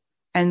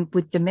 And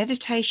with the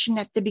meditation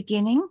at the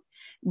beginning,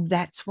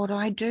 that's what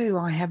I do.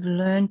 I have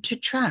learned to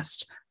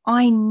trust.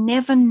 I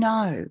never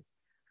know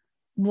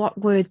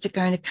what words are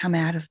going to come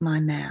out of my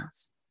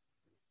mouth.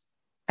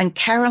 And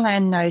Carol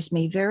Ann knows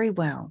me very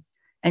well.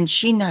 And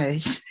she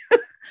knows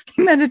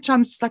the amount of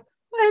times it's like,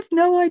 I have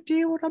no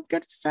idea what I'm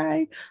going to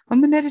say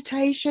on the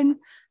meditation.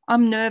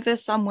 I'm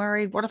nervous. I'm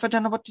worried. What if I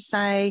don't know what to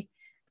say?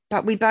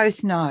 But we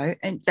both know,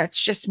 and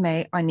that's just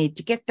me. I need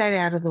to get that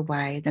out of the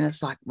way. Then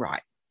it's like,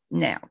 right,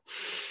 now,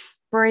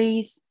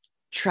 breathe,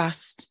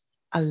 trust,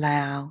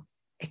 allow,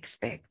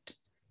 expect.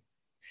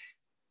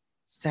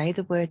 Say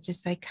the words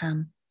as they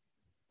come.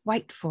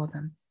 Wait for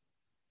them.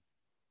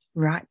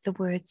 Write the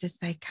words as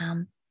they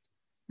come.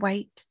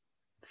 Wait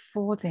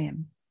for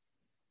them.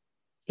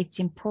 It's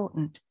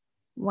important.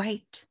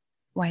 Wait,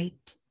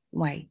 wait,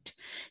 wait.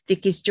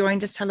 Vicky's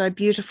joined us. Hello,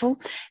 beautiful.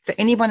 For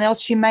anyone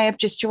else who may have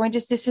just joined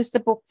us, this is the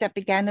book that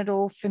began it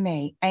all for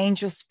me,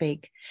 Angel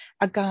Speak,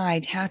 A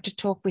Guide, How to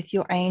Talk with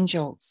Your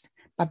Angels,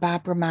 by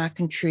Barbara Mark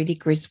and Trudy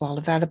Griswold,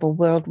 available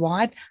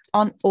worldwide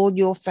on all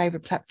your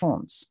favourite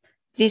platforms.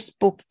 This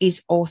book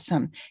is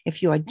awesome.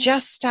 If you are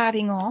just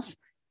starting off,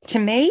 to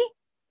me,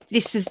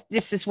 this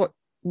is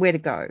where to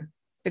go,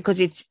 because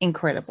it's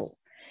incredible.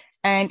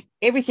 And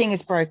everything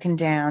is broken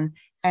down,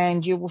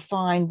 and you will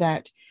find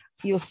that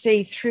you'll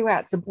see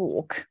throughout the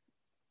book.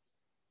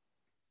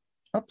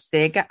 Oops,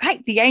 there you go.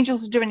 Hey, the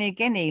angels are doing it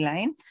again,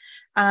 Elaine.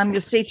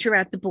 You'll see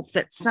throughout the book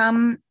that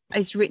some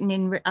is written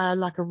in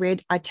like a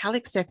red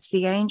italics, that's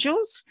the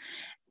angels.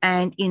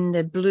 And in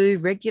the blue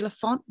regular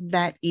font,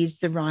 that is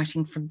the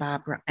writing from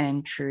Barbara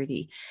and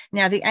Trudy.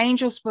 Now, the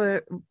angels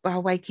were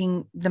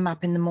waking them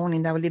up in the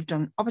morning. They were lived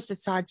on opposite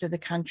sides of the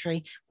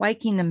country,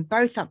 waking them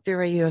both up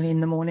very early in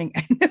the morning.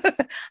 And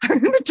I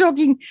remember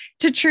talking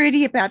to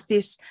Trudy about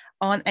this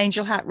on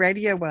Angel Heart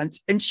Radio once.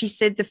 And she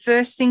said the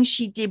first thing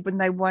she did when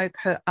they woke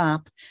her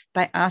up,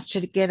 they asked her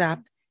to get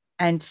up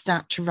and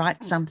start to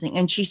write something.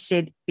 And she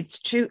said, it's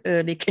too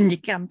early. Can you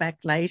come back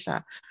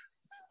later?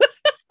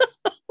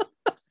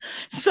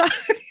 So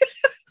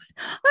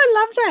I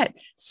love that.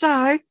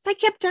 So they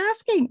kept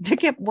asking, they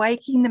kept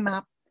waking them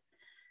up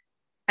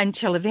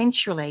until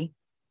eventually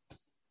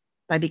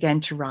they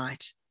began to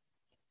write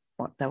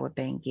what they were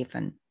being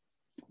given.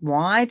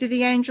 Why do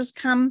the angels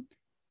come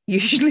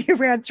usually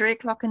around 3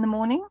 o'clock in the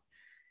morning?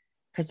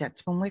 Because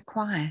that's when we're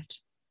quiet.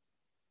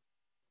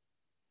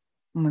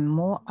 And we're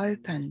more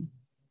open.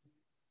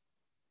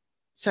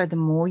 So the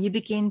more you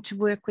begin to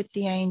work with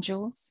the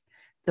angels,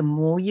 the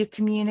more you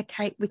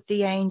communicate with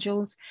the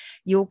angels,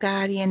 your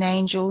guardian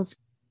angels,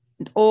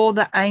 all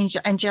the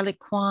angelic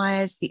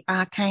choirs, the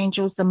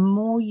archangels, the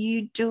more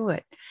you do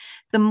it,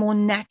 the more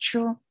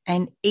natural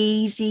and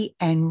easy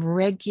and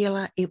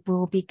regular it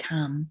will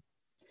become,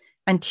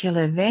 until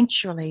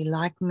eventually,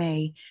 like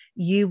me,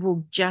 you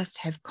will just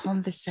have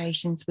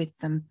conversations with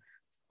them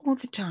all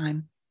the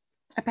time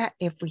about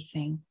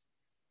everything.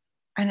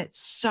 And it's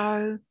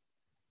so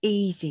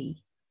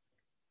easy.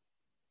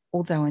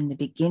 Although in the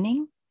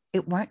beginning,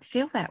 it won't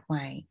feel that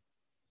way.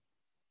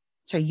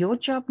 So your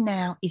job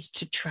now is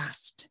to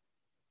trust.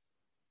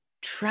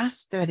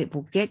 Trust that it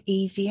will get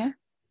easier.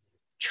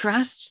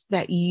 Trust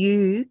that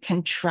you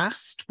can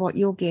trust what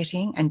you're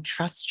getting and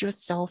trust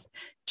yourself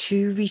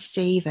to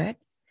receive it.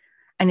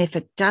 And if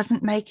it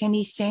doesn't make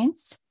any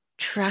sense,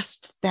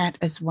 trust that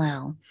as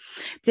well.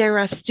 There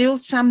are still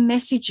some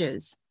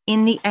messages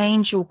in the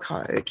angel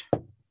code,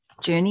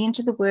 Journey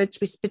into the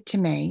Words Whispered to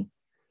Me,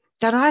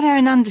 that I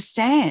don't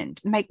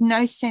understand, make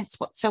no sense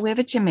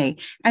whatsoever to me.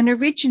 And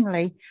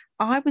originally,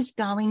 I was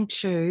going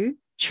to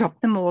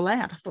chop them all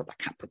out. I thought, I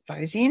can't put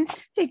those in.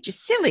 They're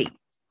just silly.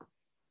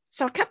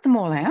 So I cut them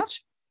all out.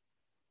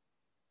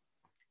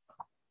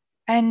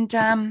 And,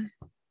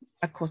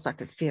 of course, I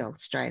could feel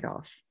straight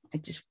off.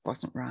 It just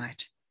wasn't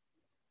right.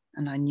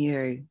 And I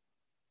knew,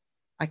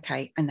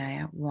 okay,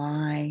 Anaya,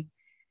 why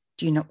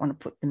do you not want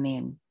to put them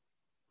in?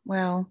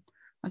 Well,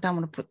 I don't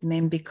want to put them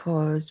in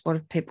because what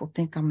if people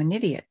think I'm an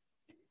idiot?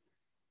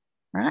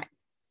 Right?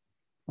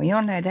 We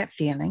all know that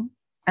feeling.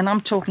 And I'm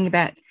talking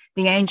about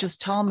the angels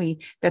told me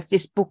that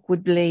this book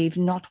would leave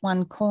not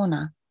one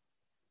corner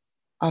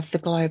of the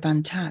globe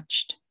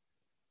untouched.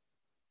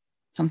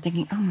 So I'm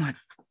thinking, oh my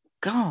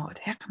God,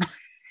 how can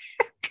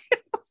I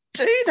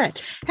do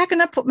that? How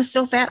can I put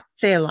myself out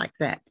there like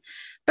that?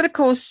 But of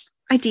course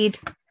I did.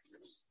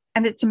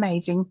 And it's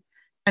amazing.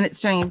 And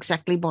it's doing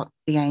exactly what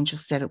the angel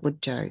said it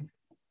would do.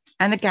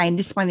 And again,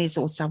 this one is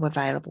also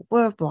available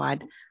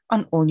worldwide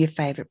on all your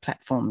favorite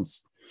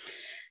platforms.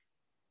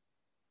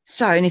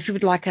 So, and if you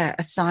would like a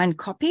signed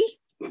copy,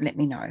 let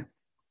me know.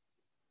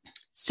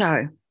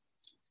 So,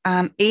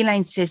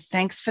 Elaine says,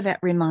 thanks for that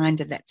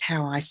reminder. That's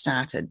how I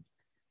started.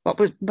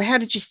 How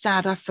did you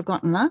start off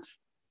Forgotten Love?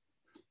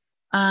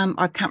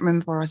 I can't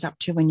remember what I was up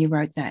to when you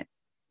wrote that.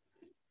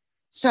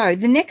 So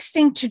the next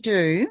thing to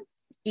do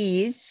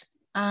is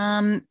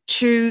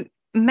to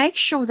make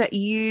sure that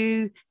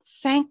you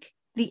thank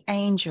the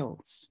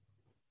angels.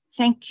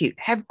 Thank you.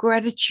 Have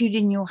gratitude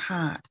in your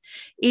heart.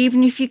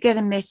 Even if you get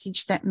a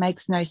message that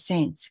makes no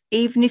sense,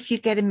 even if you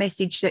get a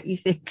message that you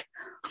think,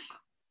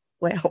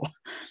 well,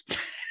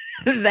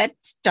 that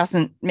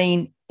doesn't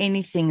mean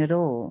anything at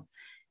all,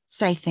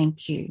 say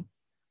thank you.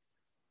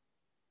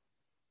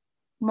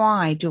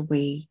 Why do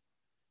we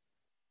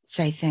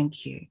say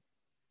thank you?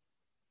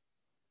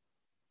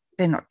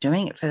 They're not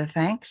doing it for the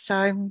thanks,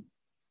 so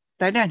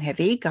they don't have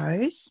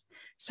egos.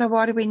 So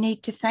why do we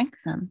need to thank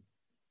them?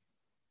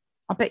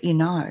 I bet you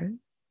know.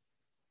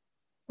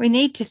 We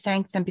need to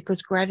thank them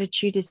because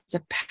gratitude is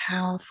a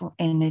powerful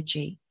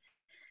energy.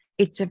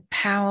 It's a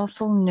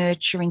powerful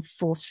nurturing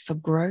force for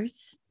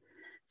growth,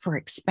 for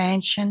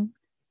expansion,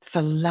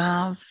 for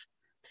love,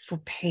 for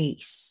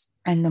peace.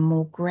 And the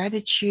more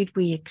gratitude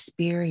we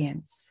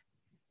experience,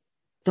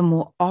 the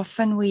more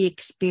often we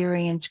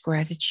experience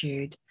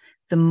gratitude,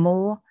 the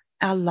more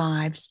our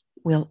lives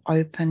will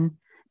open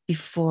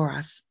before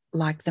us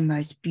like the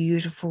most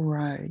beautiful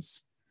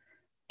rose.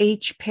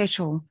 Each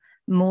petal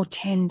more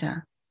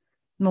tender,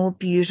 more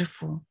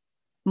beautiful,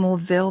 more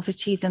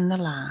velvety than the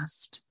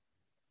last.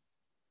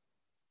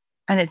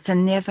 And it's a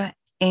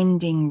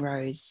never-ending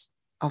rose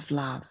of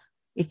love.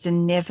 It's a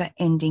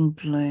never-ending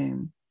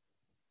bloom.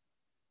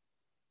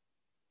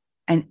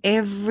 And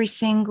every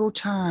single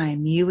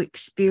time you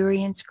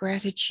experience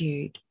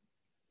gratitude,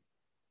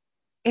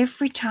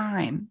 every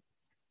time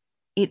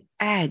it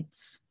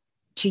adds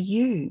to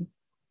you.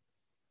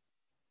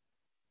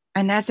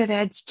 And as it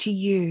adds to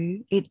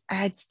you, it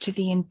adds to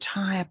the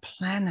entire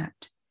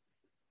planet.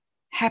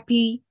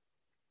 Happy,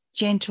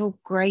 gentle,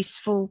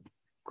 graceful,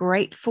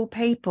 grateful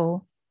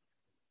people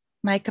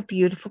make a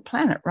beautiful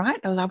planet, right?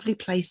 A lovely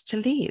place to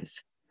live.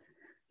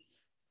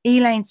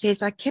 Elaine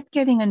says, I kept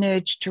getting an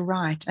urge to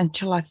write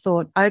until I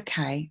thought,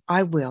 okay,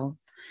 I will.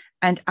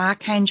 And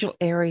Archangel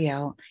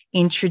Ariel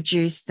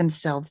introduced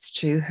themselves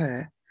to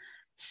her.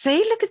 See,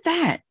 look at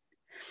that.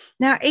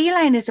 Now,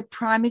 Elaine is a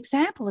prime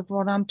example of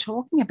what I'm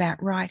talking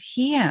about right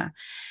here.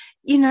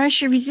 You know,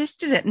 she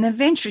resisted it and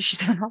eventually she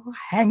said, oh,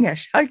 hang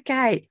it.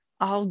 Okay,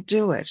 I'll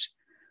do it.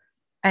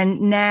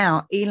 And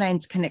now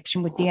Elaine's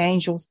connection with the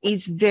angels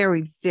is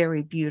very,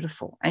 very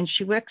beautiful. And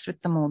she works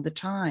with them all the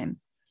time.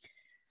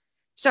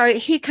 So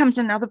here comes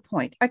another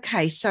point.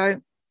 Okay,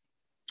 so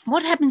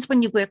what happens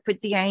when you work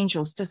with the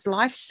angels? Does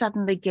life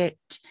suddenly get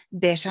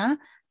better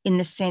in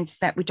the sense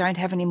that we don't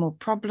have any more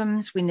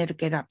problems, we never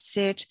get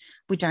upset,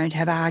 we don't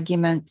have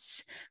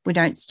arguments, we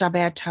don't stub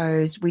our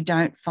toes, we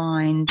don't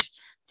find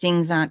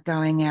things aren't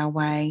going our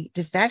way?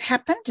 Does that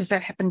happen? Does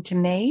that happen to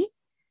me?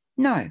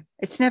 No,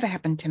 it's never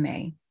happened to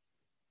me.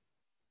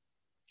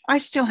 I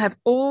still have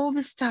all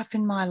the stuff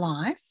in my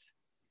life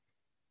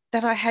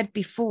that I had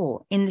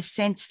before, in the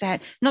sense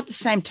that, not the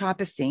same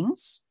type of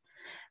things,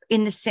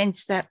 in the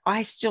sense that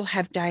I still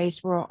have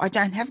days where I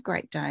don't have a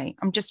great day.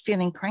 I'm just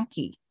feeling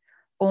cranky,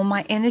 or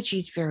my energy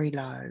is very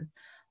low,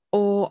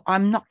 or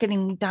I'm not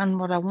getting done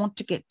what I want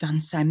to get done.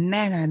 So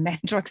man, oh man,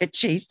 do I get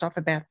cheesed off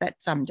about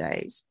that some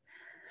days.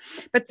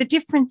 But the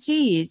difference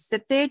is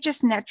that they're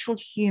just natural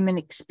human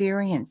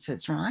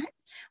experiences, right?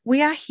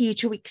 We are here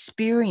to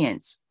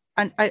experience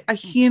a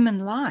human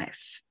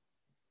life.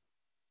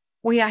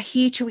 We are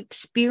here to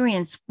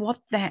experience what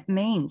that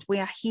means. We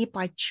are here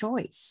by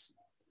choice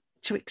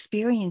to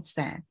experience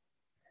that.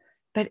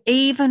 But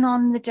even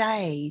on the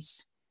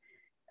days,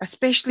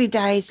 especially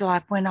days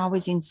like when I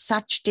was in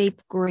such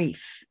deep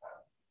grief,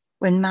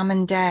 when mum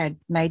and dad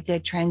made their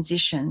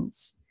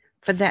transitions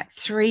for that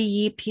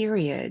 3-year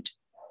period,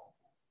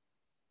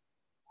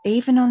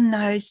 even on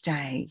those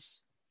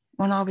days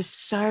when I was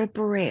so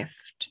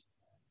bereft,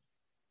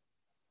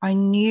 I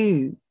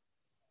knew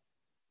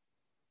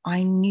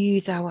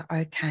they were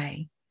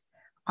okay.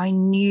 I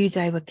knew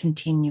they were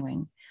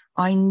continuing.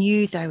 I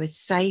knew they were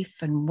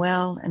safe and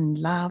well and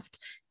loved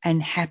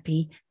and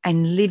happy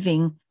and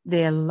living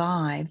their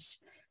lives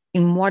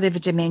in whatever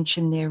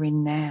dimension they're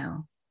in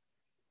now.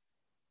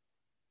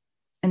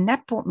 And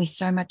that brought me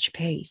so much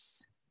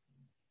peace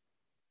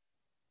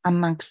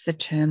amongst the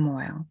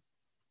turmoil.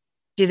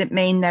 Did it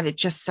mean that it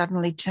just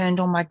suddenly turned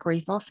all my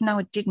grief off? No,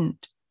 it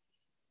didn't.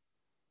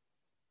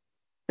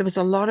 There was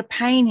a lot of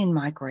pain in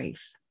my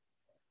grief.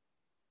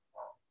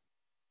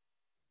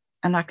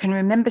 And I can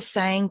remember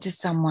saying to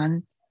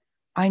someone,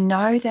 I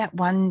know that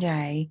one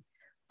day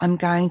I'm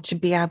going to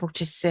be able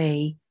to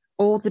see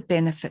all the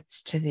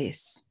benefits to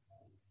this.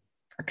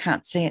 I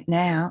can't see it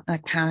now. I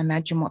can't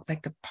imagine what they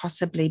could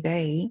possibly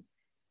be.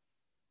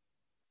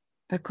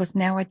 But of course,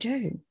 now I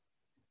do.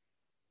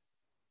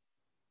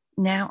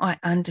 now I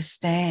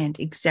understand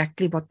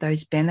exactly what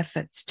those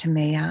benefits to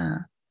me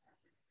are.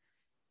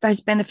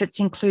 Those benefits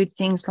include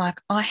things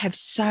like I have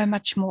so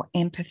much more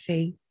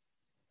empathy,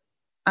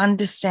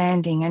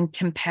 understanding, and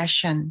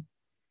compassion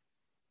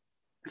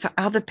for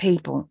other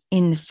people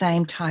in the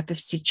same type of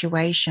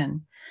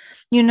situation.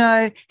 You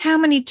know, how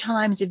many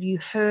times have you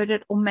heard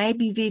it, or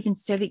maybe you've even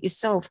said it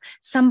yourself?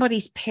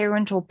 Somebody's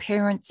parent or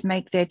parents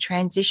make their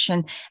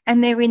transition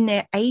and they're in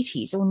their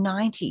 80s or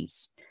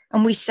 90s.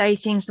 And we say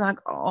things like,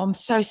 oh, I'm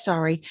so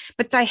sorry,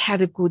 but they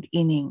had a good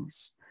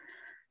innings.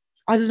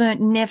 I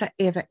learned never,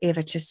 ever,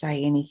 ever to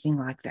say anything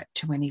like that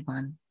to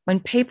anyone. When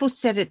people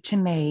said it to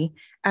me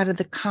out of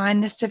the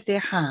kindness of their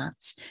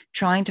hearts,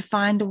 trying to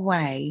find a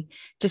way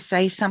to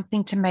say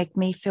something to make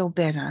me feel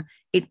better,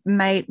 it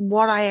made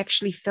what I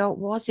actually felt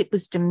was it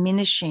was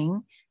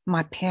diminishing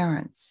my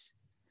parents,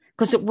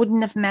 because it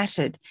wouldn't have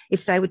mattered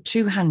if they were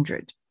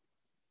 200.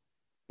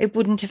 It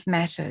wouldn't have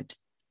mattered.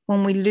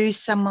 When we lose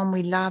someone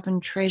we love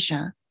and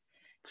treasure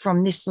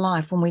from this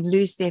life, when we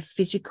lose their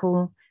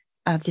physical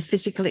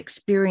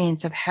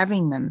experience of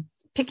having them,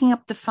 picking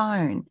up the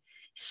phone,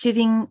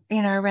 sitting,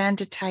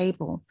 around a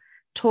table,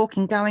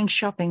 talking, going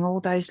shopping, all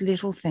those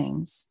little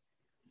things.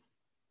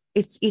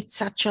 It's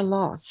such a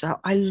loss. So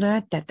I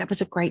learned that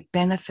was a great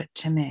benefit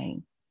to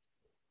me.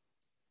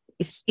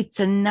 It's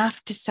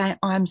enough to say,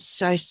 I'm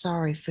so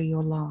sorry for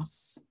your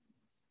loss.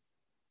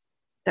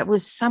 That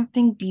was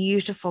something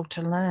beautiful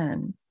to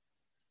learn,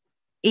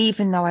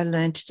 even though I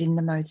learned it in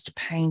the most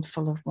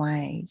painful of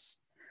ways.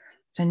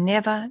 So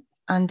never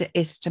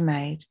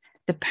underestimate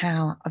the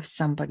power of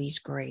somebody's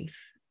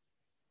grief.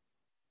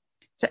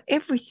 So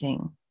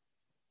everything,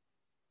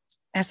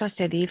 as I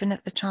said, even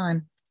at the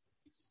time,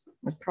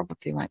 we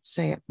probably won't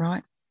see it,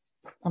 right?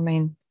 I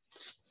mean,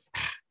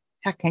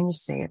 how can you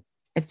see it?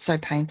 It's so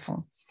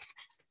painful.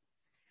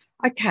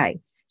 Okay,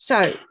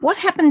 so what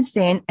happens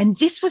then? And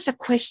this was a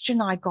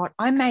question I got.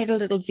 I made a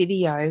little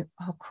video.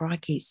 Oh,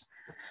 crikeys.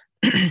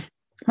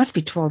 Must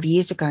be 12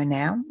 years ago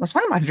now. It was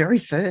one of my very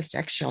first,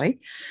 actually.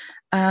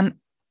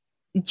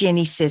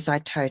 Jenny says, I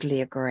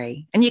totally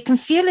agree. And you can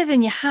feel it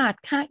in your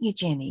heart, can't you,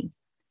 Jenny?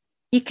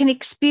 You can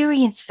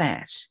experience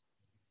that.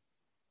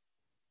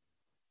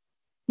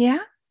 Yeah?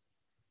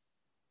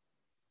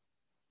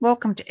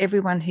 Welcome to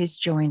everyone who's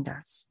joined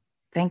us.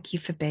 Thank you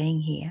for being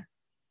here.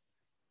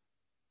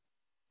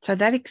 So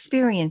that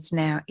experience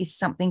now is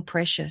something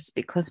precious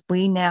because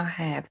we now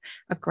have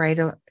a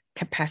greater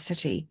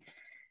capacity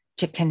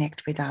to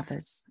connect with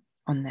others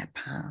on that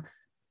path.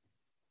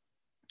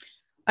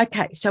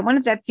 Okay, so one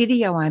of that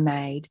video I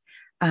made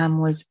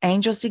was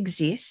Angels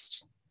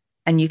Exist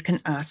and You Can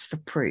Ask for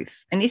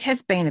Proof. And it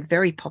has been a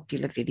very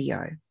popular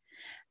video.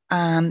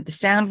 The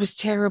sound was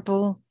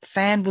terrible. The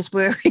fan was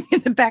whirring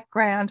in the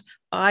background.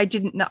 I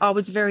didn't know. I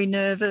was very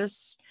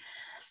nervous.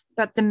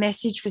 But the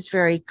message was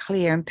very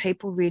clear and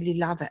people really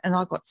love it. And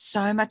I got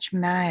so much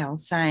mail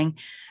saying,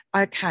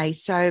 okay,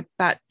 so,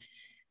 but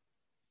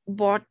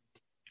what,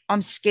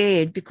 I'm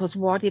scared because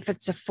what if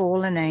it's a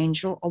fallen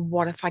angel, or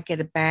what if I get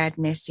a bad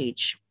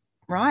message,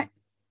 right?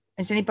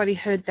 Has anybody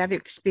heard that,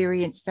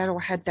 experienced that, or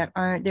had that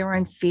their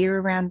own fear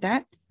around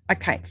that?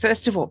 Okay,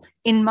 first of all,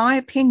 in my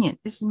opinion,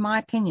 this is my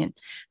opinion,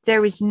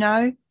 there is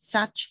no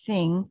such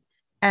thing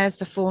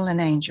as a fallen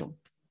angel.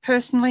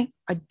 Personally,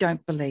 I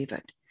don't believe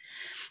it.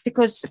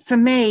 Because for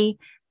me,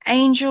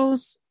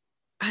 angels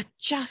are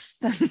just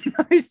the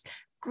most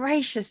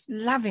gracious,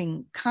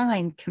 loving,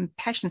 kind,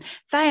 compassionate.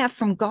 They are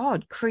from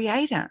God,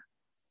 Creator,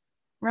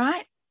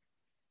 right?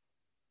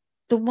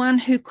 The one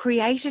who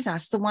created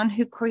us, the one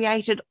who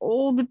created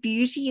all the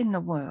beauty in the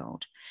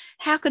world.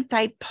 How could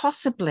they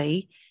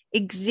possibly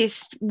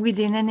exist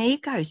within an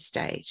ego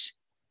state?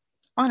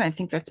 I don't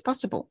think that's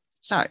possible.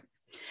 So,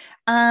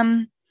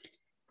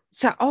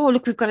 oh,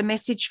 look, we've got a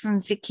message from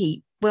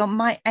Vicky. Well,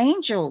 my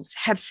angels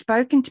have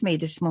spoken to me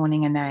this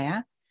morning,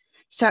 Anaya.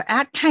 So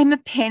out came a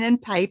pen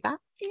and paper.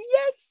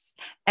 Yes.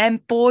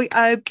 And boy,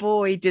 oh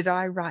boy, did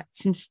I write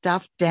some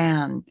stuff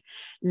down.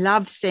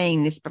 Love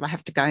seeing this, but I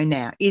have to go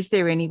now. Is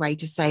there any way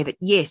to save it?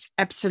 Yes,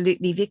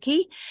 absolutely,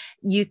 Vicky.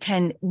 You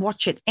can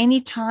watch it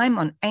anytime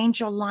on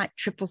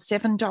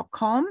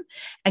angellight777.com,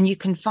 and you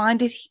can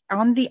find it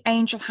on the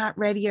Angel Heart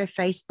Radio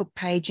Facebook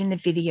page in the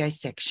video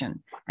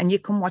section, and you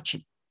can watch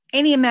it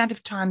any amount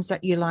of times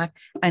that you like,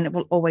 and it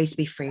will always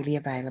be freely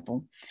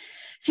available.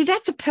 See,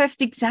 that's a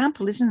perfect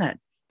example, isn't it?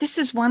 This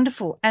is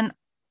wonderful. And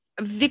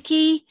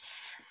Vicky,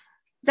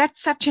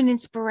 that's such an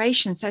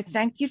inspiration. So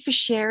thank you for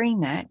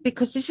sharing that,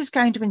 because this is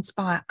going to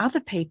inspire other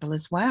people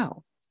as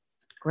well.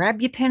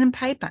 Grab your pen and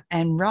paper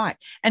and write.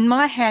 And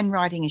my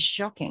handwriting is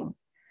shocking.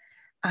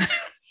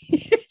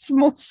 It's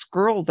more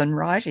scroll than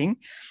writing.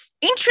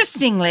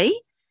 Interestingly,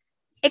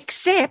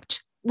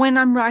 except when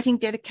I'm writing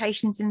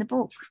dedications in the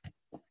book.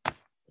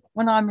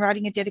 When I'm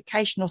writing a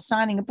dedication or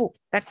signing a book,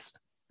 that's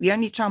the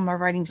only time my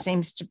writing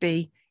seems to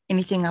be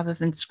anything other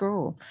than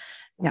scroll.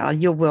 Now,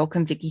 you're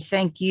welcome, Vicky.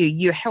 Thank you.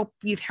 You've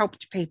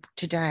helped people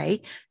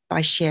today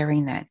by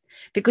sharing that,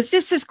 because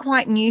this is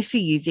quite new for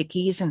you,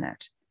 Vicky, isn't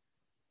it?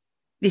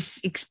 This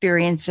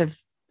experience of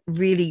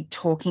really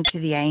talking to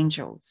the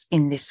angels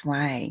in this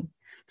way.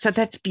 So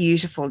that's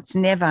beautiful. It's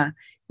never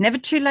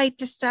too late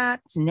to start.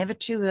 It's never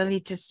too early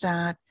to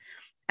start.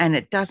 And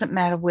it doesn't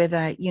matter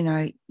whether,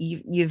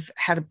 you've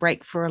had a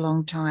break for a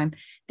long time.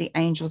 The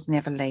angels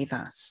never leave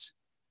us.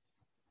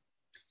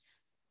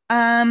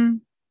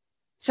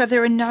 So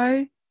there are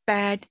no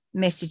bad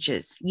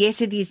messages.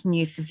 Yes, it is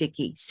new for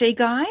Vicky. See,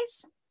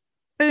 guys?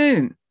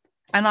 Boom.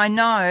 And I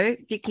know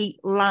Vicky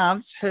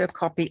loves her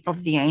copy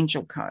of the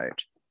Angel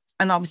Code.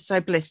 And I was so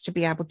blessed to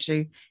be able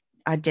to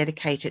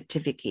dedicate it to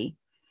Vicky.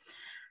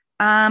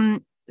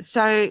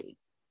 So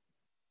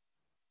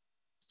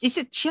is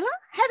it Chilla?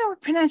 How do I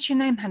pronounce your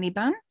name, honey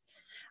bun?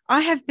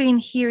 I have been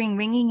hearing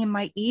ringing in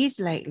my ears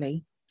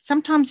lately.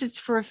 Sometimes it's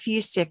for a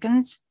few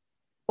seconds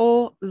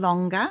or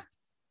longer.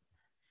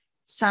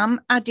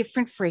 Some are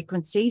different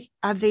frequencies.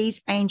 Are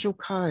these angel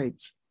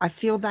codes? I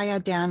feel they are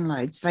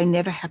downloads. They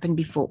never happened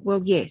before.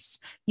 Well, yes,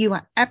 you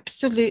are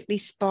absolutely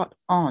spot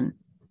on.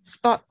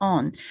 Spot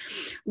on.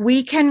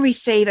 We can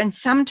receive, and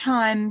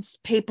sometimes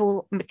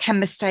people can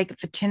mistake it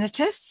for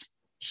tinnitus.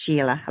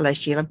 Sheila. Hello,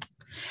 Sheila.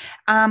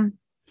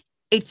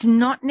 It's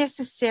not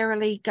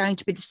necessarily going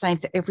to be the same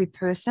for every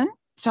person.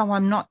 So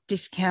I'm not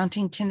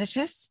discounting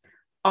tinnitus.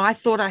 I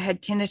thought I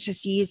had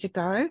tinnitus years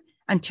ago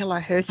until I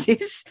heard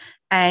this.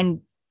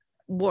 And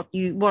what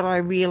I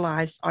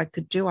realized I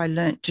could do, I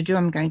learned to do,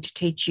 I'm going to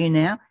teach you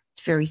now.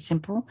 It's very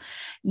simple.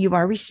 You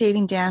are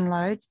receiving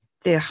downloads.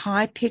 They're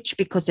high pitched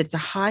because it's a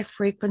high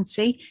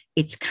frequency.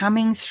 It's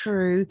coming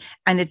through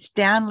and it's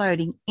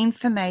downloading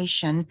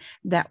information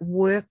that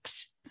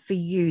works for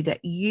you,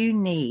 that you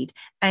need.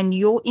 And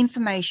your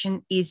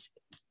information is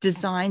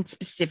designed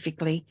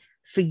specifically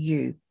for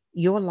you,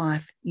 your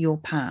life, your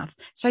path.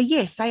 So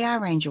yes, they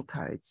are angel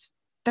codes.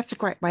 That's a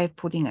great way of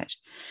putting it.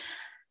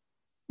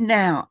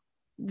 Now,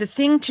 the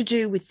thing to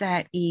do with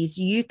that is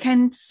you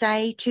can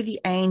say to the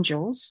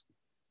angels,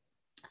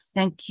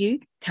 thank you,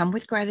 come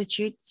with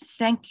gratitude.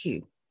 Thank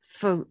you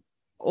for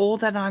all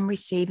that I'm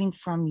receiving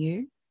from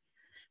you.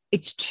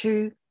 It's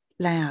too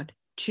loud,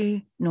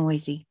 too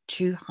noisy,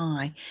 too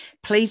high.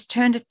 Please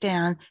turn it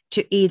down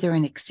to either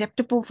an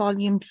acceptable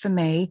volume for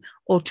me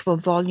or to a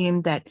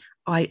volume that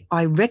I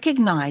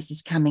recognize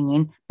is coming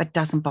in but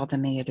doesn't bother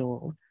me at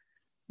all.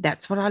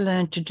 That's what I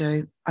learned to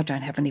do. I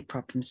don't have any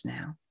problems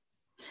now.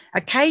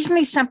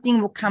 Occasionally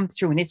something will come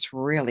through and it's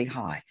really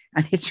high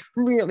and it's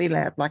really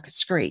loud, like a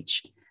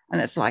screech. And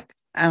it's like,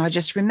 and I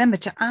just remember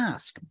to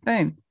ask,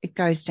 boom, it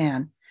goes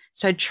down.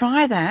 So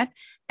try that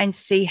and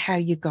see how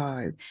you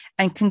go.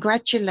 And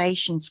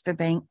congratulations for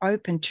being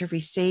open to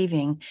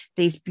receiving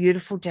these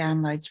beautiful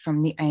downloads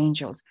from the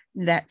angels.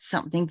 That's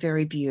something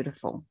very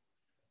beautiful.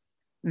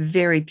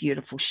 Very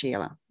beautiful,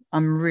 Sheila.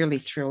 I'm really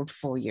thrilled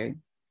for you.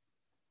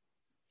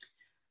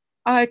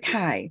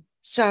 Okay,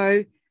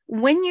 so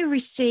when you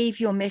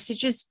receive your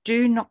messages,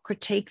 do not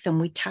critique them.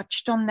 We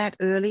touched on that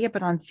earlier,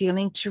 but I'm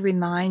feeling to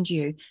remind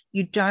you,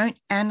 you don't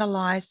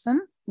analyze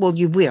them. Well,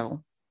 you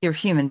will. You're a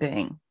human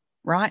being,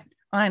 right?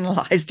 I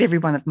analyzed every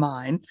one of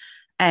mine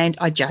and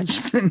I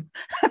judged them.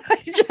 I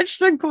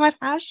judged them quite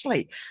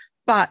harshly.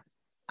 But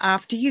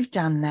after you've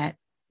done that,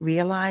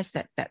 realize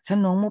that that's a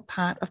normal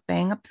part of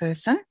being a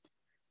person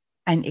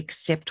and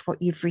accept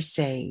what you've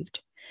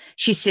received.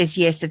 She says,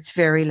 yes, it's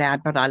very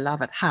loud, but I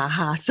love it. Ha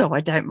ha. So I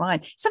don't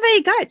mind. So there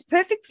you go. It's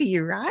perfect for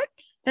you, right?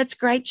 That's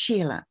great,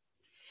 Sheila.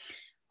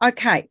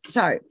 Okay.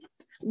 So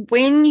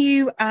when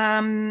you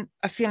are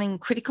feeling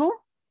critical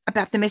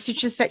about the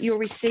messages that you're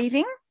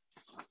receiving,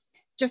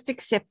 just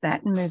accept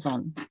that and move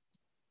on,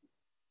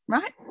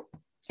 right?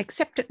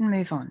 Accept it and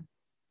move on.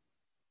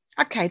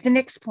 Okay. The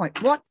next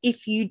point. What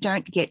if you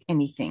don't get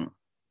anything?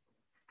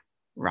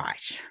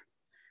 Right.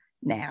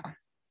 Now,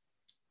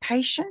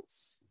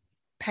 patience.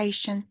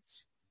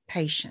 Patience,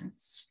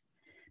 patience.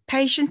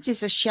 Patience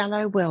is a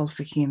shallow well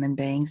for human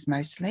beings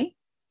mostly,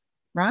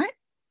 right?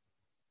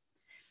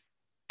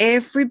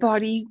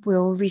 Everybody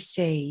will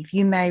receive.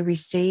 You may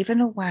receive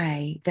in a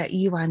way that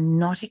you are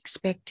not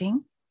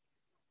expecting,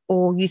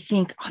 or you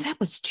think, oh,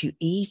 that was too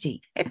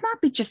easy. It might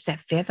be just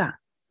that feather,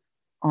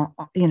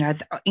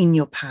 in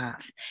your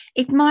path.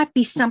 It might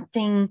be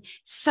something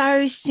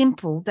so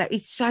simple that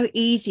it's so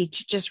easy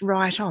to just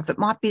write off. It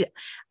might be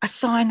a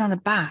sign on a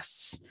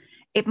bus.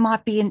 It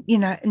might be,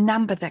 a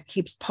number that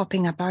keeps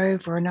popping up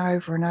over and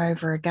over and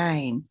over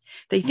again.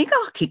 That you think,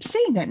 oh, I keep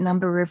seeing that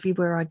number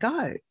everywhere I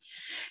go.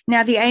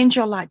 Now, the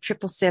Angel Light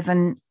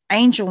 777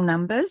 angel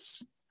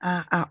numbers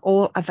are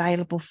all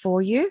available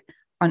for you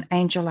on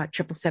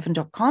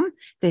angellight777.com.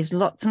 There's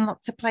lots and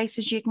lots of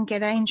places you can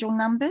get angel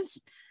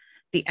numbers.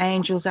 The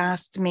angels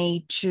asked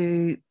me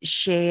to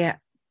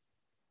share,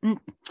 I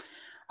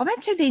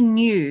won't say they're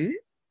new,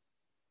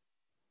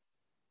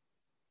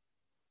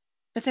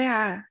 but they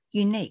are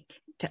unique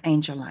to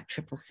Angel Light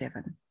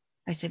 777.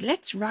 They said,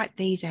 let's write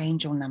these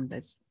angel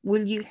numbers.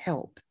 Will you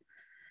help?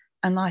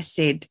 And I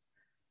said,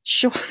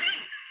 sure.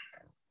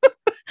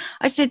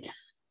 I said,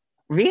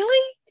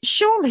 really?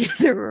 Surely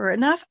there are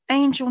enough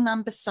angel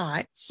number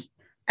sites,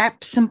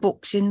 apps and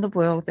books in the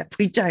world that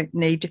we don't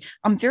need to.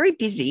 I'm very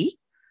busy.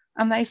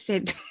 And they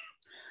said,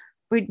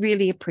 We'd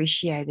really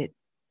appreciate it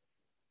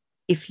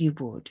if you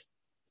would.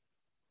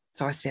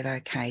 So I said,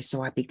 okay.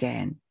 So I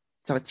began.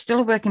 So it's still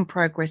a work in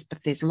progress,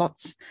 but there's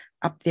lots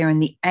up there.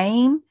 And the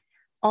aim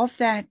of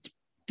that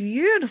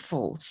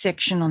beautiful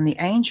section on the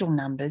angel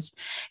numbers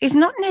is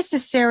not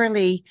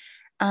necessarily,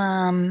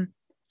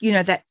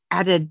 that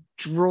added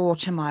draw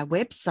to my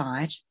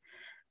website.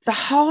 The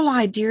whole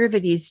idea of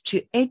it is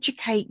to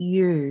educate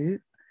you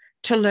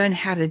to learn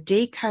how to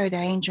decode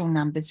angel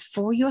numbers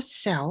for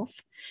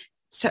yourself.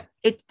 So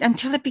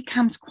until it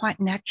becomes quite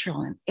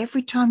natural. And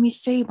every time you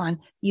see one,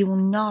 you will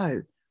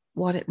know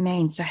what it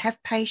means. So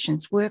have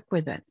patience, work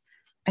with it,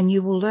 and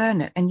you will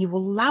learn it and you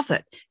will love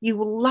it. You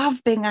will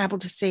love being able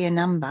to see a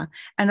number,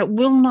 and it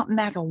will not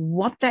matter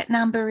what that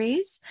number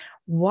is,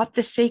 what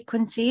the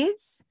sequence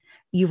is.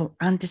 You will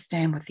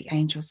understand what the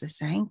angels are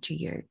saying to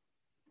you.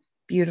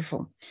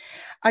 Beautiful.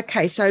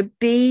 Okay, so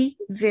be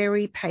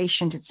very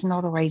patient. It's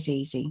not always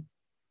easy.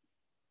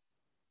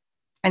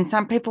 And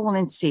some people will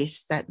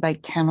insist that they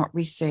cannot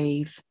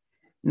receive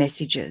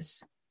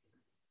messages.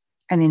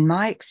 And in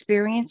my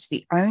experience,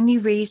 the only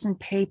reason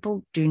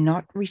people do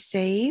not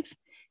receive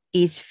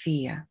is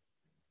fear.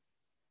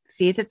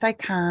 Fear that they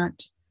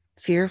can't,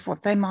 fear of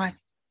what they might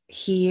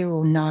hear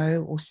or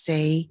know or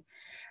see.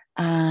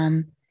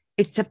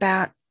 It's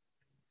about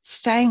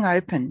staying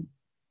open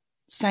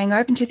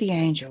to the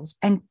angels,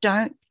 and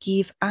don't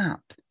give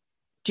up.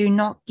 Do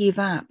not give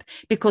up,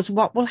 because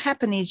what will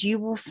happen is you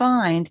will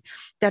find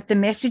that the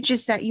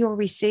messages that you're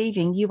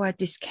receiving, you are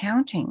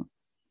discounting,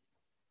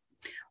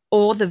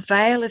 or the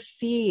veil of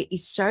fear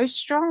is so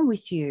strong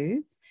with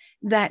you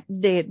that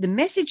the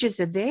messages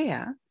are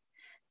there,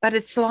 but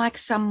it's like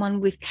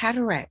someone with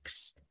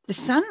cataracts. The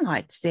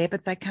sunlight's there,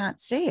 but they can't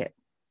see it.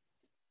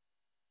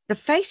 The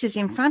face is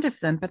in front of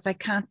them, but they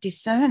can't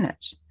discern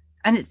it.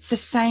 And it's the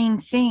same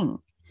thing.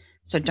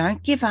 So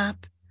don't give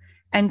up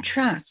and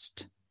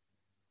trust.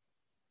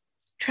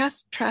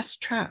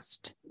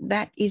 Trust.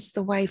 That is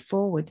the way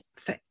forward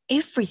for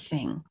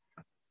everything,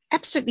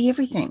 absolutely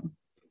everything.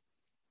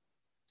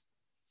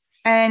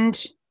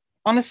 And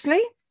honestly,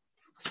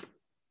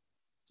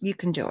 you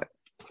can do it.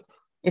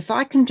 If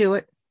I can do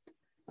it,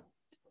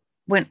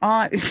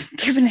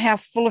 given how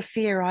full of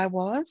fear I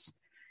was,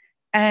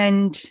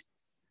 and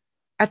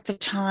at that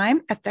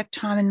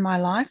time in my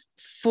life,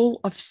 full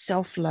of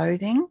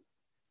self-loathing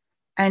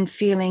and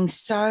feeling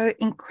so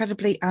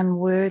incredibly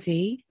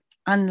unworthy,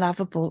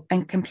 unlovable,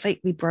 and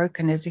completely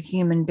broken as a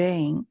human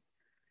being,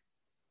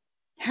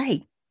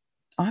 hey,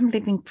 I'm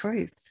living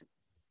proof.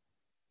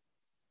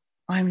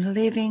 I'm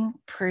living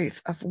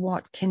proof of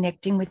what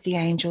connecting with the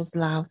angels'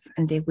 love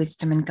and their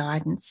wisdom and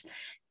guidance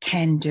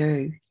can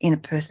do in a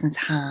person's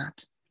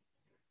heart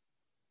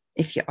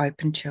if you're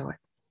open to it.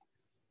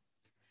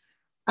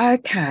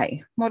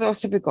 Okay, what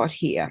else have we got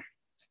here?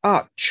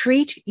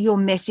 Treat your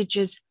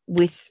messages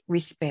with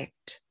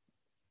respect.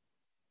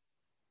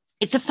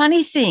 It's a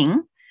funny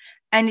thing,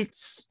 and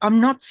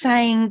I'm not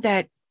saying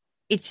that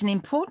it's an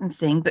important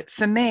thing, but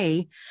for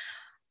me,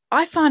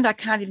 I find I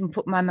can't even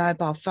put my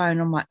mobile phone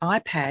on my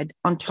iPad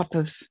on top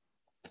of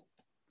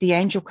the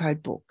Angel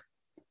Code book.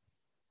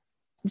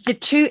 The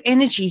two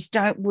energies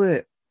don't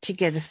work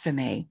together for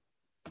me.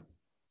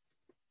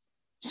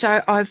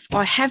 So I've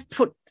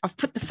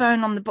put the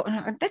phone on the book,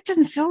 and that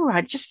doesn't feel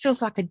right. It just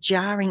feels like a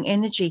jarring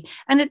energy.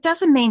 And it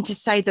doesn't mean to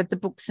say that the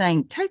book's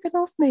saying, take it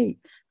off me.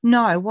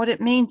 No, what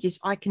it means is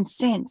I can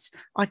sense,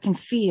 I can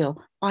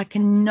feel, I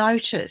can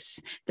notice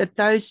that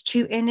those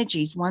two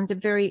energies, one's a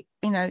very,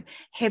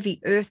 heavy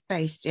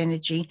earth-based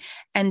energy,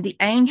 and the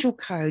angel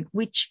code,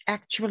 which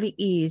actually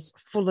is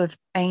full of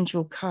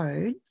angel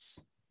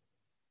codes,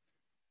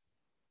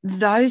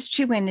 those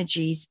two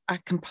energies are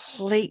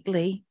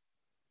completely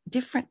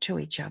different to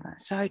each other.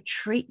 So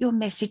treat your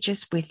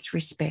messages with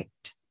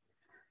respect.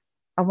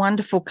 A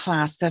wonderful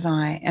class that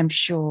I am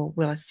sure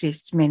will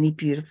assist many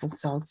beautiful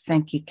souls.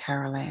 Thank you,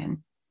 Carol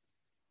Ann.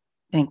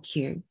 Thank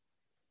you.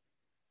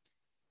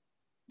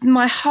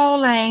 My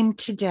whole aim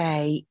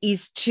today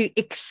is to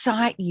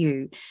excite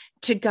you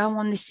to go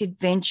on this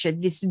adventure,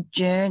 this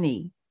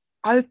journey.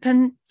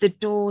 Open the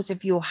doors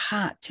of your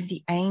heart to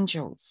the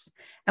angels.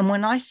 And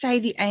when I say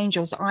the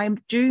angels, I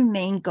do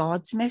mean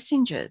God's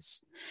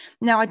messengers.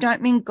 Now, I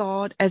don't mean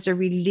God as a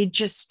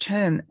religious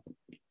term.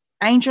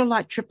 Angel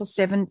Light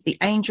 777, the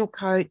Angel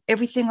Code,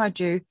 everything I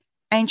do,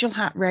 Angel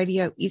Heart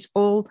Radio is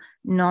all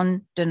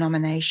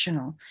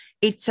non-denominational.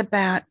 It's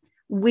about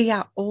we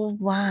are all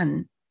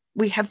one.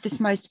 We have this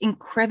most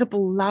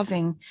incredible,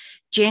 loving,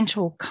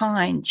 gentle,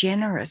 kind,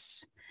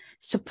 generous,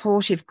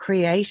 supportive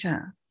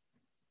creator.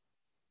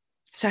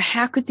 So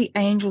how could the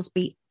angels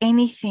be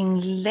anything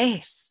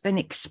less than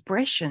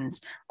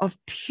expressions of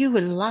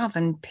pure love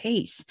and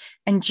peace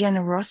and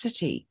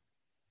generosity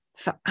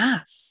for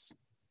us?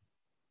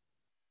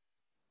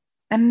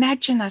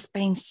 Imagine us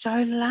being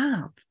so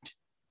loved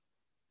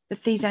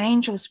that these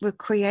angels were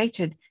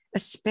created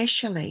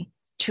especially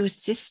to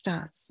assist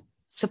us,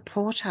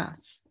 support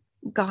us,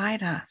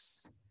 guide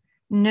us,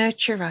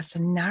 nurture us,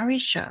 and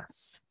nourish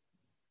us.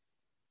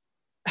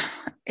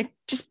 It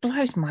just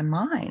blows my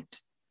mind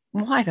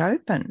wide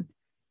open.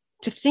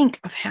 to think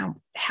of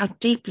how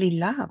deeply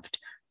loved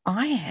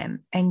I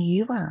am and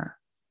you are.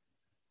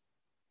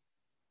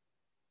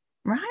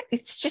 Right?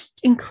 It's just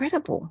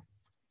incredible.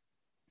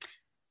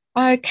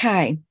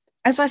 Okay.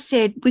 As I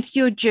said, with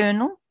your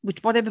journal,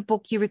 with whatever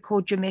book you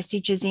record your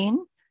messages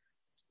in,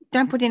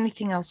 don't put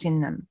anything else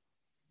in them.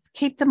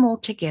 Keep them all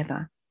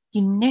together.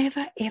 You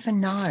never, ever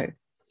know.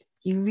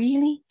 You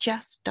really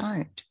just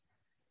don't.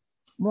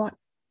 What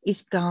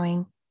is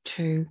going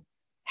to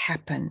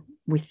happen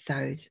with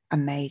those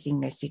amazing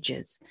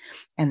messages?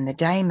 And the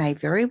day may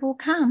very well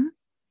come,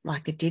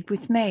 like it did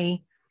with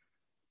me.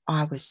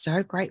 I was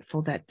so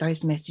grateful that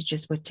those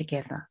messages were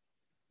together,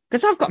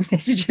 because I've got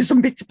messages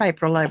on bits of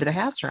paper all over the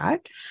house,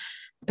 right?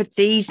 But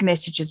these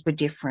messages were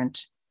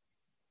different.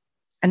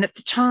 And at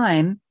the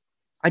time,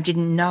 I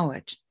didn't know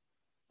it.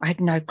 I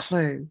had no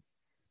clue.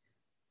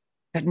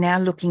 But now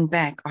looking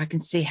back, I can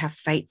see how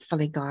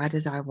faithfully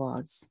guided I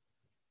was.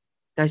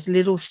 Those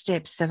little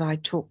steps that I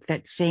took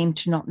that seemed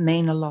to not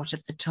mean a lot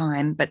at the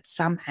time, but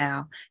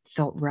somehow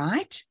felt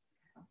right,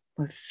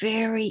 were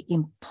very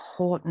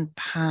important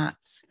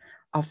parts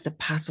of the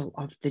puzzle,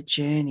 of the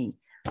journey,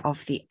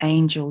 of the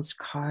Angel's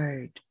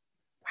Code.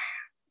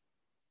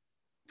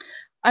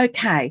 Wow.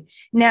 Okay.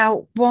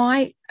 Now,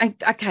 why?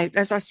 Okay,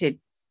 as I said,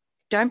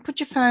 don't put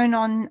your phone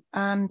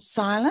on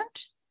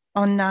silent,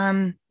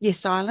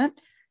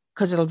 silent,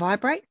 because it'll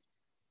vibrate.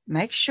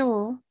 Make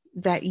sure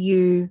that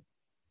you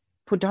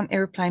put it on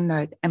airplane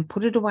mode and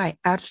put it away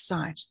out of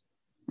sight,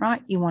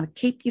 right? You want to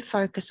keep your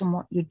focus on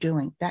what you're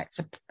doing. That's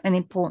an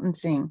important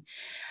thing.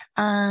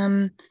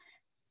 And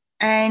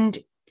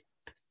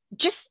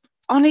just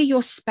honor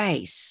your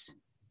space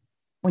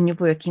when you're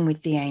working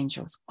with the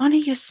angels. Honor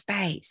your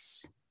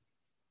space.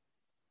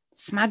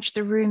 Smudge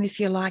the room if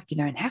you like. You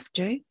don't have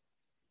to.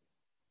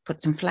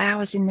 Put some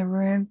flowers in the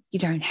room. You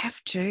don't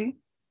have to.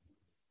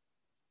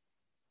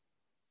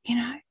 You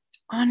know,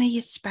 honor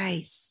your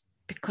space,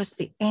 because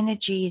the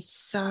energy is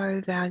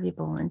so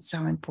valuable and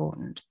so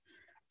important,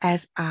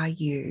 as are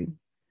you.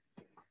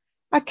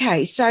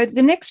 Okay, so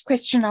the next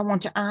question I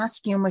want to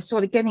ask you, and we're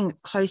sort of getting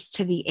close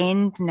to the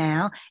end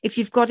now. If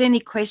you've got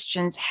any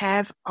questions,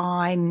 have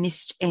I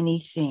missed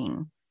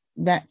anything?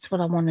 That's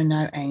what I want to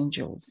know,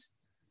 angels.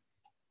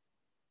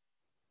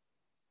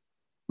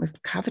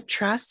 We've covered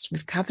trust,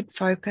 we've covered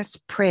focus,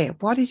 prayer.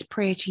 What is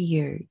prayer to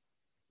you?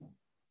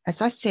 As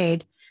I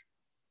said,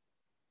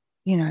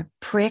 you know,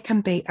 prayer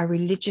can be a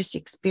religious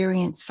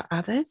experience for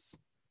others.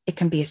 It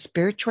can be a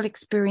spiritual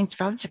experience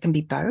for others. It can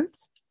be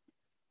both.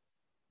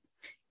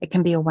 It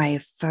can be a way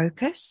of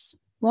focus.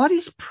 What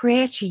is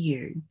prayer to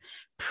you?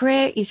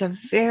 Prayer is a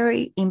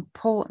very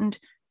important,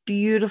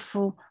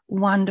 beautiful,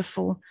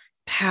 wonderful,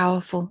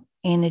 powerful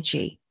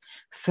energy.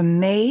 For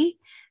me,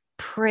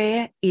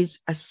 prayer is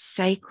a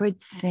sacred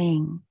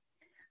thing.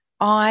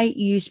 I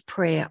use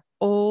prayer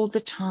all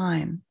the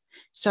time.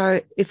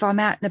 So if I'm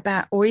out and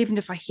about, or even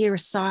if I hear a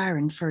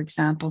siren, for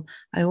example,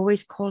 I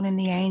always call in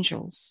the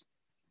angels.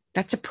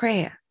 That's a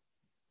prayer.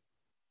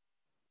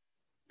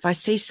 If I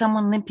see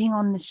someone limping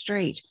on the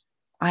street,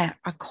 I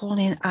call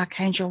in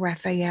Archangel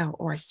Raphael,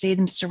 or I see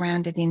them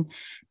surrounded in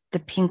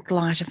the pink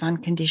light of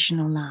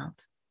unconditional love.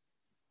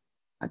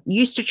 I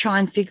used to try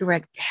and figure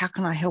out, how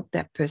can I help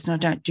that person? I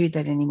don't do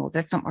that anymore.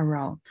 That's not my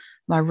role.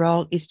 My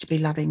role is to be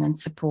loving and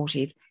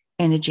supportive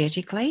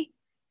energetically,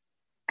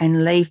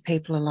 and leave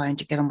people alone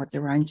to get on with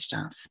their own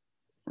stuff,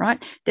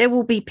 right? There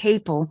will be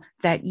people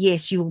that,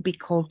 yes, you will be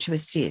called to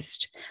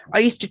assist. I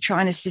used to try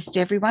and assist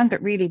everyone,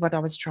 but really what I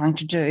was trying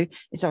to do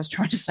is I was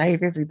trying to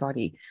save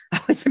everybody. I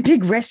was a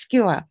big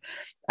rescuer.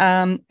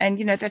 And,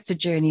 you know, that's a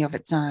journey of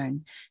its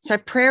own. So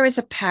prayer is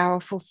a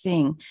powerful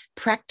thing.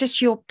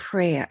 Practice your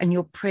prayer, and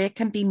your prayer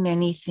can be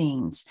many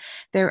things.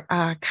 There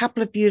are a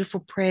couple of beautiful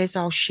prayers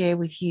I'll share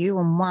with you.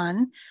 And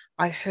one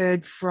I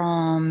heard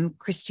from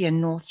Christian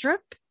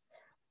Northrup.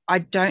 I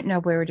don't know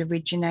where it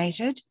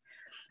originated,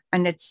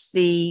 and it's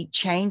the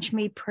Change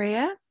Me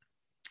prayer,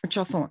 which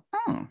I thought,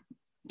 don't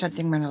think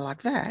I'm going to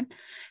like that,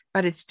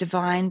 but it's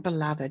Divine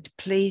Beloved,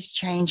 please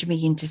change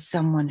me into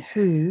someone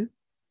who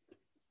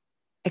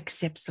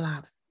accepts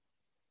love,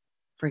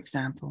 for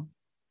example.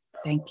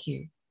 Thank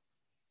you.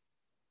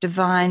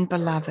 Divine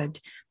Beloved,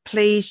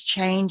 please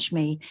change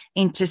me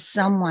into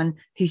someone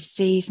who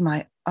sees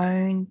my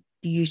own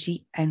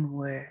beauty and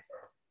worth.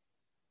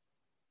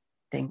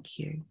 Thank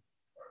you.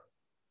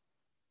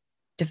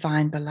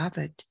 Divine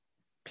Beloved,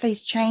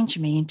 please change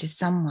me into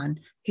someone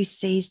who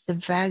sees the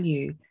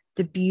value,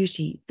 the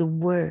beauty, the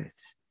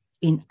worth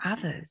in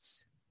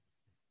others.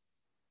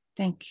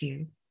 Thank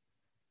you.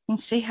 Can you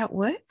see how it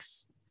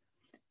works?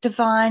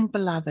 Divine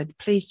Beloved,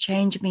 please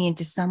change me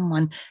into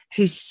someone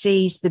who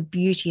sees the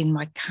beauty in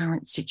my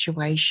current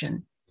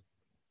situation.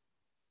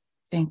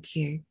 Thank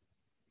you.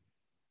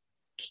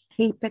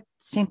 Keep it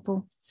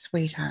simple,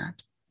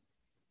 sweetheart.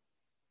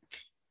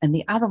 And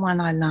the other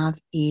one I love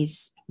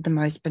is the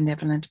Most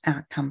Benevolent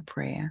Outcome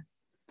prayer.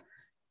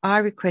 I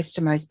request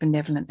a most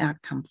benevolent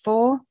outcome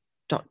for ...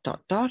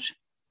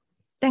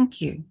 Thank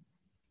you.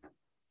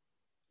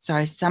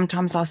 So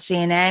sometimes I'll see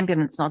an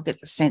ambulance and I'll get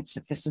the sense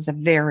that this is a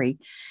very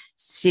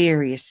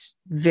serious,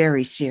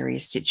 very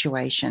serious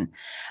situation.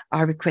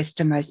 I request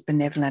a most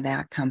benevolent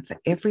outcome for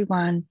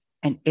everyone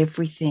and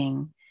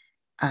everything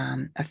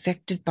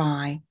affected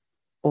by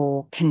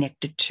or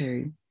connected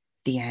to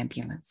the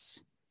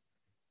ambulance,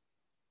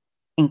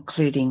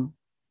 including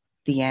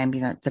the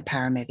ambulance, the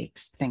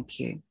paramedics. Thank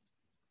you.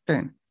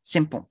 Boom.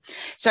 Simple.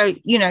 So,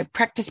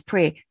 practice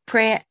prayer.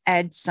 Prayer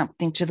adds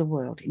something to the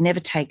world. It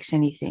never takes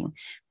anything.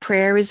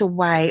 Prayer is a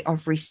way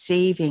of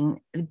receiving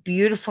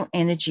beautiful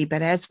energy.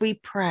 But as we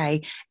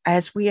pray,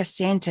 as we are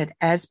centered,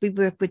 as we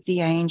work with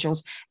the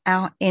angels,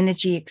 our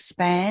energy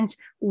expands.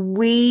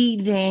 We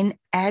then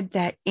add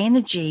that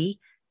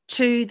energy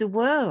to the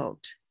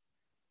world.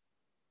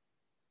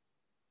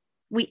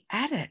 We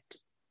add it.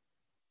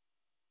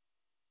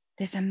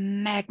 There's a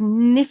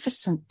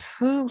magnificent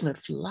pool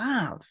of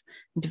love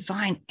and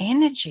divine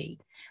energy.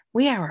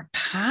 We are a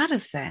part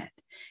of that.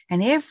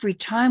 And every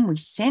time we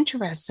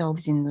center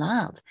ourselves in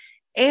love,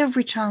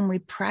 every time we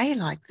pray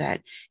like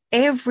that,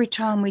 every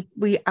time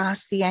we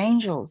ask the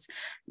angels,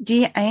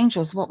 dear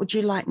angels, what would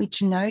you like me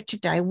to know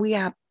today? We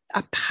are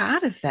a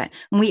part of that.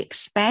 And we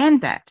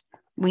expand that.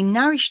 We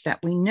nourish that.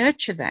 We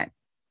nurture that.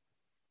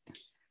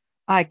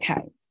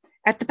 Okay.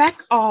 At the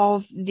back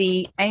of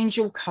the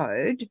angel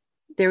code,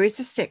 there is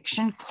a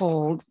section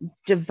called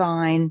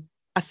Divine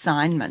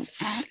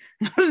Assignments.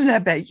 I don't know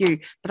about you,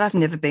 but I've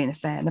never been a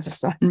fan of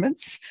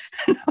assignments.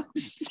 I'm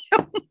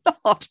still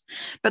not.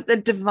 But the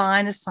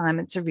divine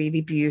assignments are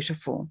really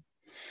beautiful.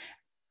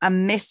 A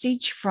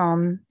message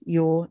from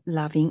your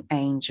loving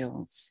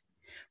angels.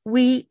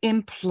 We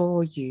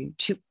implore you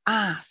to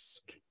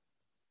ask.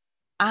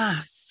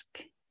 Have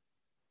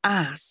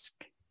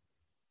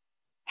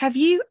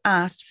you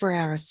asked for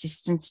our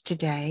assistance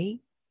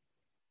today?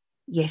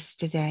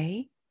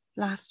 Yesterday,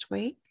 last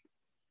week,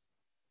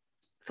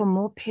 for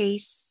more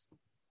peace,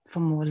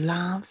 for more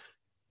love,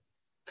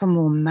 for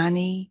more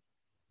money,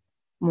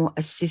 more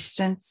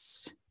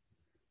assistance,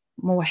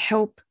 more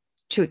help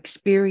to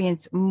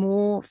experience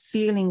more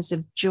feelings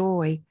of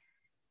joy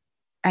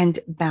and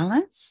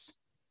balance?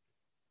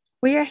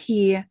 We are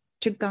here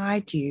to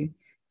guide you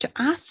to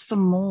ask for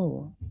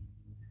more,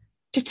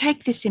 to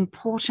take this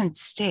important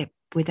step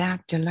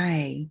without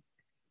delay.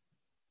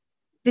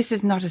 This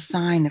is not a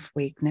sign of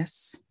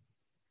weakness,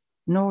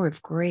 nor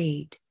of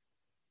greed.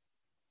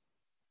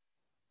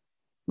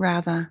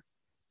 Rather,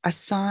 a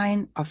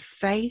sign of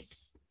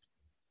faith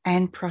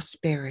and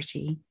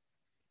prosperity.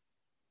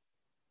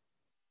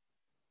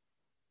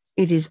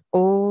 It is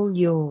all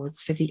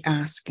yours for the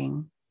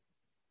asking.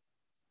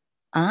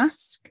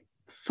 Ask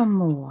for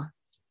more.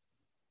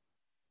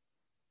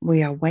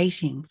 We are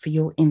waiting for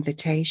your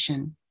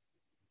invitation.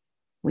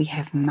 We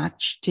have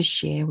much to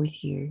share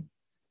with you.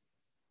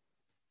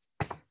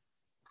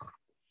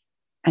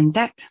 And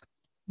that,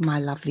 my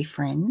lovely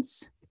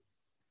friends,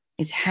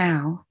 is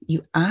how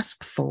you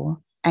ask for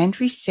and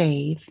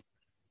receive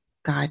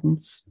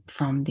guidance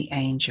from the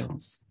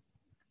angels.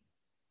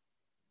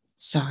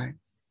 So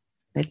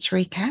let's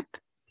recap.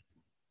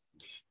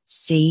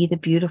 See the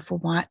beautiful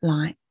white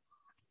light,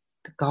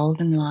 the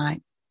golden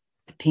light,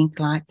 the pink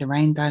light, the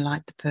rainbow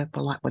light, the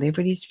purple light, whatever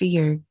it is for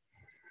you.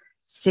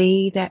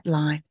 See that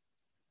light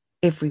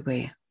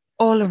everywhere,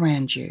 all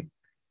around you.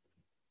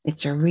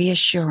 It's a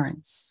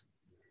reassurance.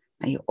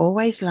 You're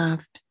always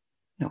loved,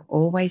 you're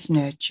always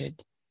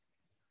nurtured,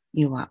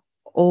 you are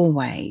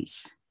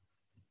always,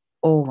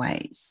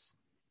 always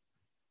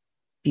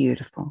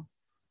beautiful.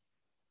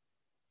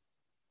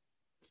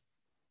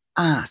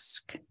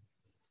 Ask.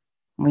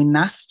 We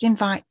must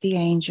invite the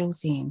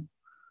angels in.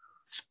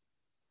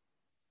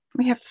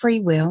 We have free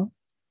will.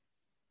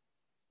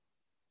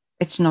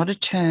 It's not a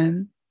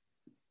term.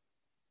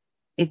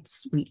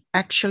 We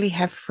actually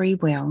have free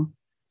will.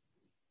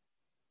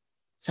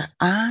 So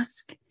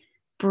ask.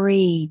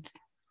 Breathe.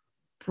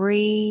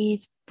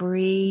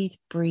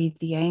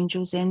 The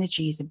angel's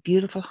energy is a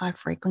beautiful high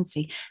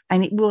frequency,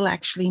 and it will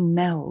actually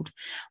meld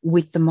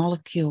with the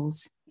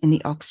molecules in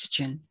the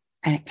oxygen,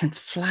 and it can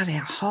flood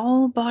our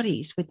whole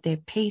bodies with their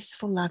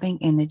peaceful, loving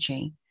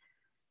energy.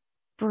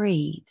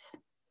 Breathe.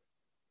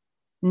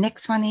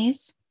 Next one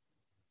is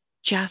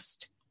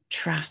just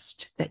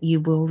trust that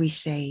you will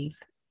receive.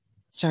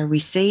 So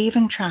receive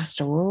and trust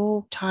are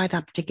all tied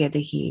up together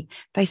here.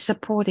 They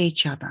support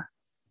each other.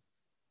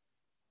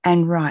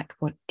 And write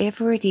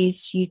whatever it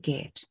is you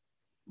get,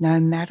 no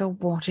matter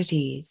what it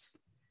is,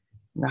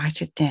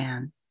 write it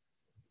down.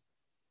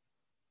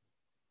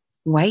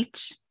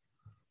 Wait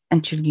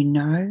until you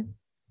know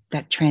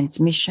that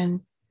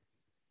transmission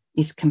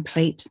is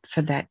complete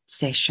for that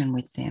session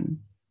with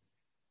them.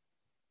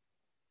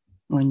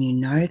 When you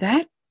know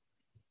that,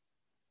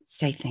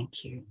 say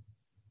thank you.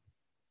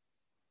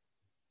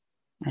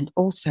 And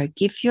also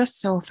give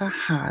yourself a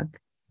hug.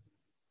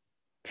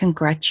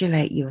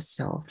 Congratulate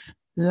yourself.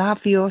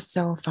 Love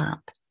yourself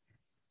up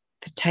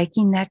for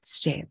taking that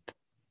step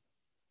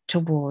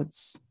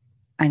towards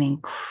an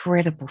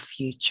incredible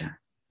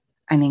future,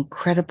 an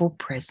incredible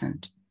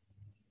present,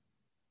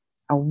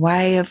 a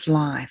way of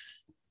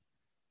life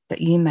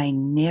that you may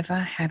never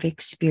have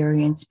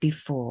experienced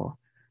before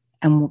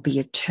and will be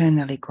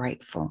eternally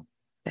grateful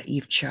that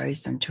you've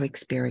chosen to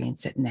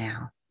experience it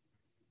now.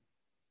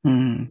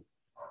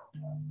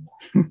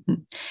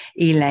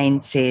 Elaine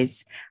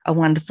says, a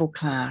wonderful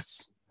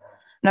class.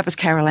 And that was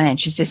Carol Ann.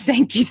 She says,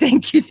 thank you,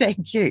 thank you,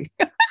 thank you.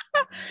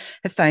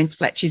 Her phone's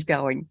flat. She's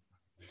going.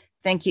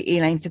 Thank you,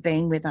 Elaine, for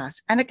being with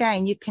us. And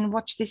again, you can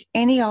watch this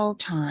any old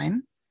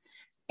time,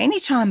 any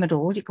time at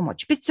all. You can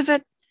watch bits of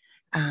it.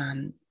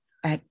 You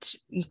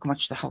can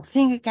watch the whole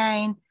thing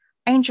again,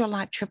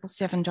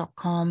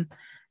 angellight777.com,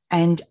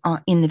 and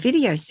in the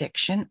video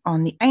section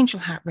on the Angel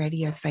Heart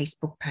Radio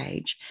Facebook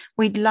page.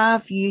 We'd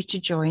love you to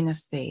join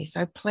us there.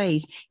 So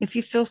please, if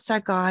you feel so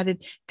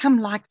guided, come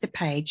like the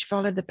page,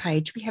 follow the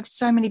page. We have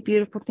so many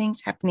beautiful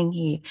things happening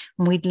here,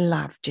 and we'd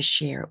love to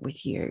share it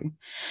with you.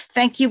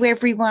 Thank you,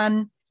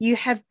 everyone. You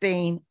have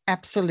been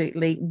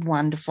absolutely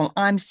wonderful.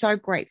 I'm so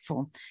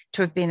grateful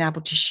to have been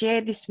able to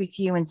share this with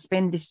you and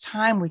spend this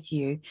time with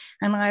you.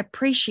 And I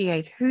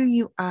appreciate who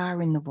you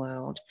are in the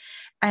world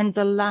and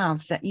the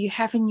love that you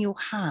have in your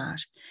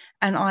heart.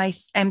 And I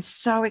am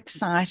so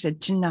excited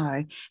to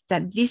know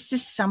that this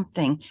is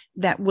something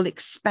that will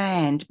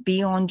expand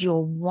beyond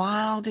your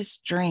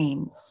wildest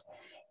dreams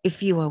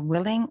if you are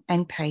willing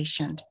and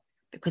patient,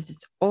 because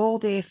it's all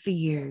there for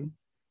you,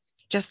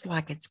 just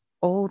like it's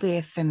all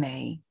there for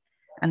me.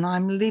 And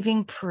I'm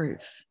living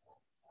proof,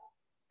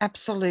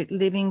 absolute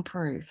living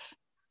proof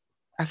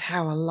of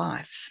how a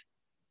life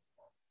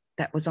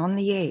that was on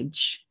the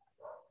edge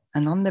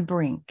and on the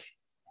brink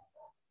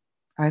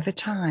over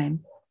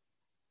time,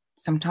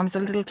 sometimes a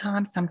little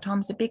time,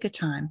 sometimes a bigger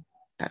time,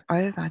 but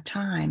over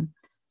time,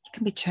 it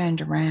can be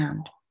turned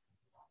around.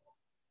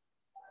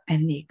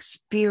 And the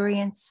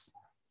experience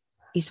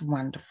is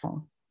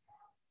wonderful.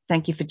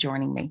 Thank you for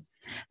joining me.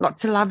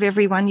 Lots of love,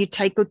 everyone. You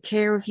take good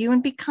care of you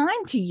and be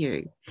kind to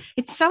you.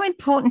 It's so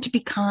important to be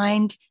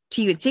kind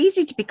to you. It's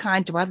easy to be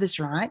kind to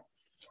others, right?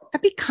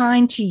 But be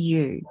kind to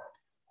you.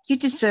 You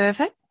deserve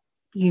it.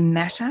 You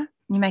matter.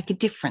 You make a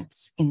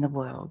difference in the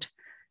world.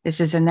 This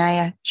is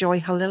Anaya Joy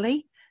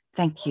Halili.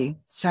 Thank you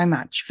so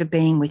much for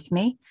being with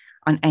me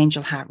on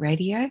Angel Heart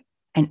Radio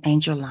and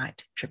Angel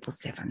Light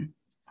 777.